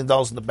 $10 million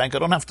in the bank, I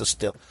don't have to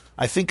steal.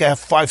 I think I have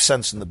 5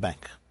 cents in the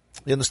bank.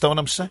 You understand what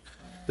I'm saying?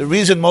 The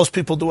reason most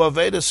people do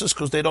Avedas is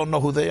because they don't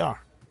know who they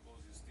are.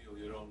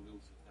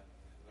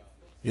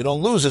 You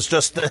don't lose. It's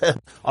just,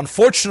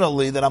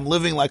 unfortunately, that I'm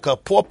living like a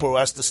pauper who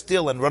has to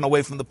steal and run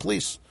away from the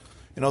police.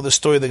 You know the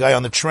story of the guy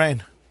on the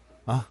train?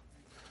 Huh?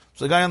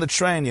 So the guy on the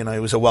train, he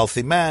was a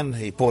wealthy man.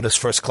 He bought his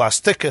first class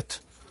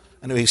ticket.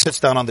 And he sits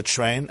down on the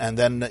train, and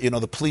then,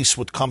 the police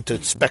would come to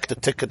inspect the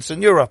tickets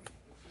in Europe.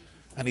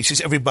 And he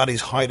sees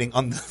everybody's hiding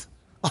under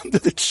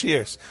the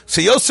chairs.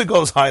 So he also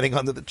goes hiding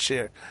under the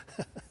chair.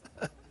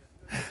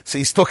 So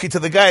he's talking to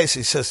the guys.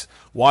 He says,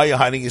 why are you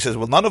hiding? He says,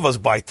 well, none of us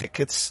buy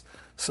tickets.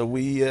 So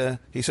he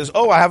says,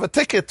 oh, I have a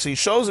ticket. So he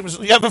shows him, he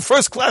says, you have a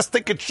first class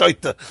ticket,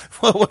 Shoita.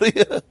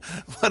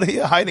 What are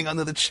you hiding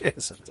under the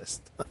chairs?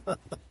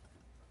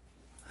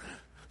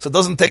 So it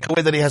doesn't take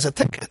away that he has a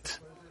ticket.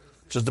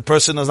 Just the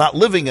person is not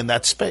living in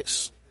that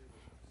space.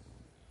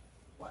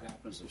 What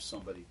happens if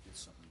somebody did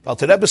something? Well,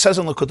 the Rebbe says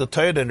in Likutei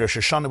Torah and Rosh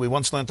Hashanah, we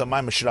once learned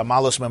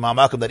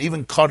that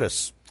even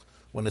Kodesh,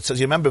 when it says,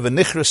 you remember,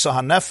 v'nichris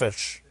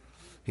hanefesh,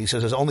 He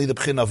says it's only the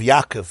pchin of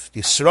Yaakov.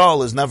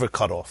 Yisrael is never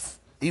cut off,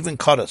 even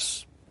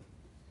Kaddish.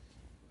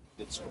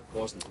 It's what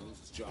caused him to lose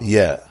his job.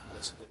 Yeah.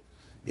 That's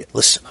Yeah,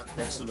 listen.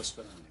 that's not a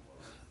spin anymore.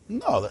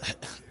 No,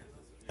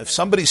 if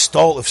somebody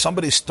stole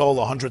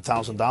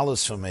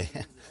 $100,000 from me,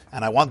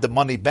 and I want the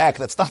money back,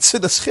 that's not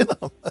sinas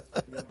chinam.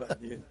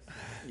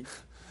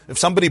 If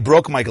somebody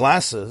broke my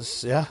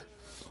glasses, yeah,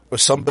 or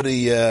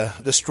somebody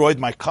destroyed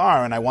my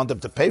car, and I want them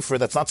to pay for it,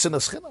 that's not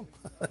sinas chinam.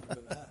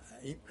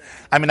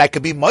 I mean, I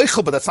could be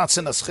moichel, but that's not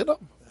sinas chinam.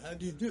 How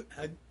do you do?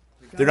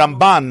 The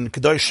Ramban,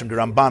 Kedoshim, the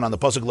Ramban on the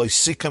pasuk lo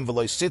sikem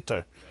v'lo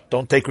sitter.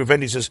 Don't take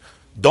revenge. He says,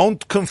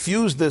 don't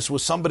confuse this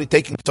with somebody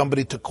taking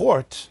somebody to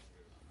court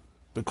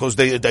because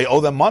they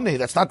owe them money.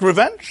 That's not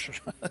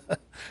revenge.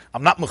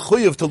 I'm not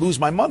mechuyev to lose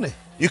my money.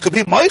 You could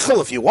be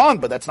moichel if you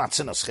want, but that's not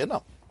sinas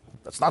chinam.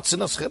 That's not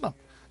sinas chinam.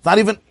 It's not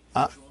even.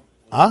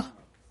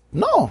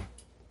 No.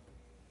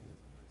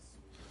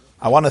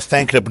 I want to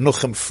thank Reb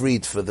Nuchem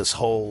Fried for this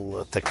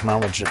whole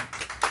technology.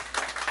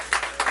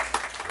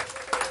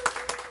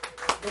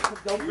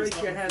 Don't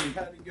raise your hand.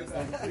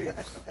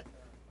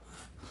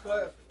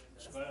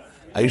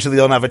 I usually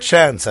don't have a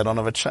chance. I don't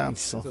have a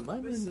chance. So. Am I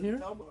in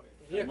here?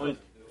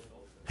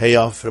 Hey,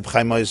 Reb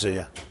Chaim Oizer,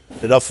 yeah.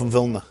 The Rav from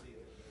Vilna.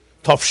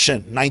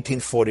 Tovshin,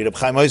 1940. Reb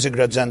Chaim Oizer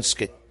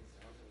Gradzensky.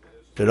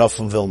 The Rav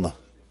from Vilna.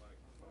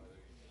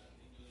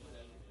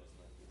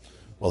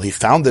 Well, he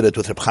founded it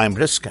with Reb Chaim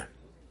Brisker.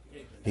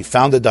 He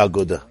founded the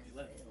Aguda.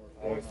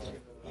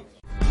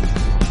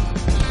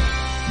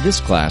 This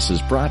class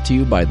is brought to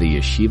you by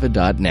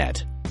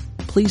theyeshiva.net.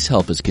 Please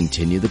help us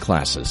continue the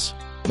classes.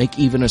 Make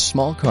even a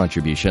small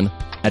contribution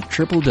at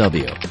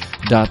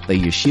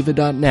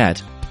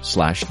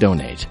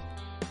www.theyeshiva.net/donate.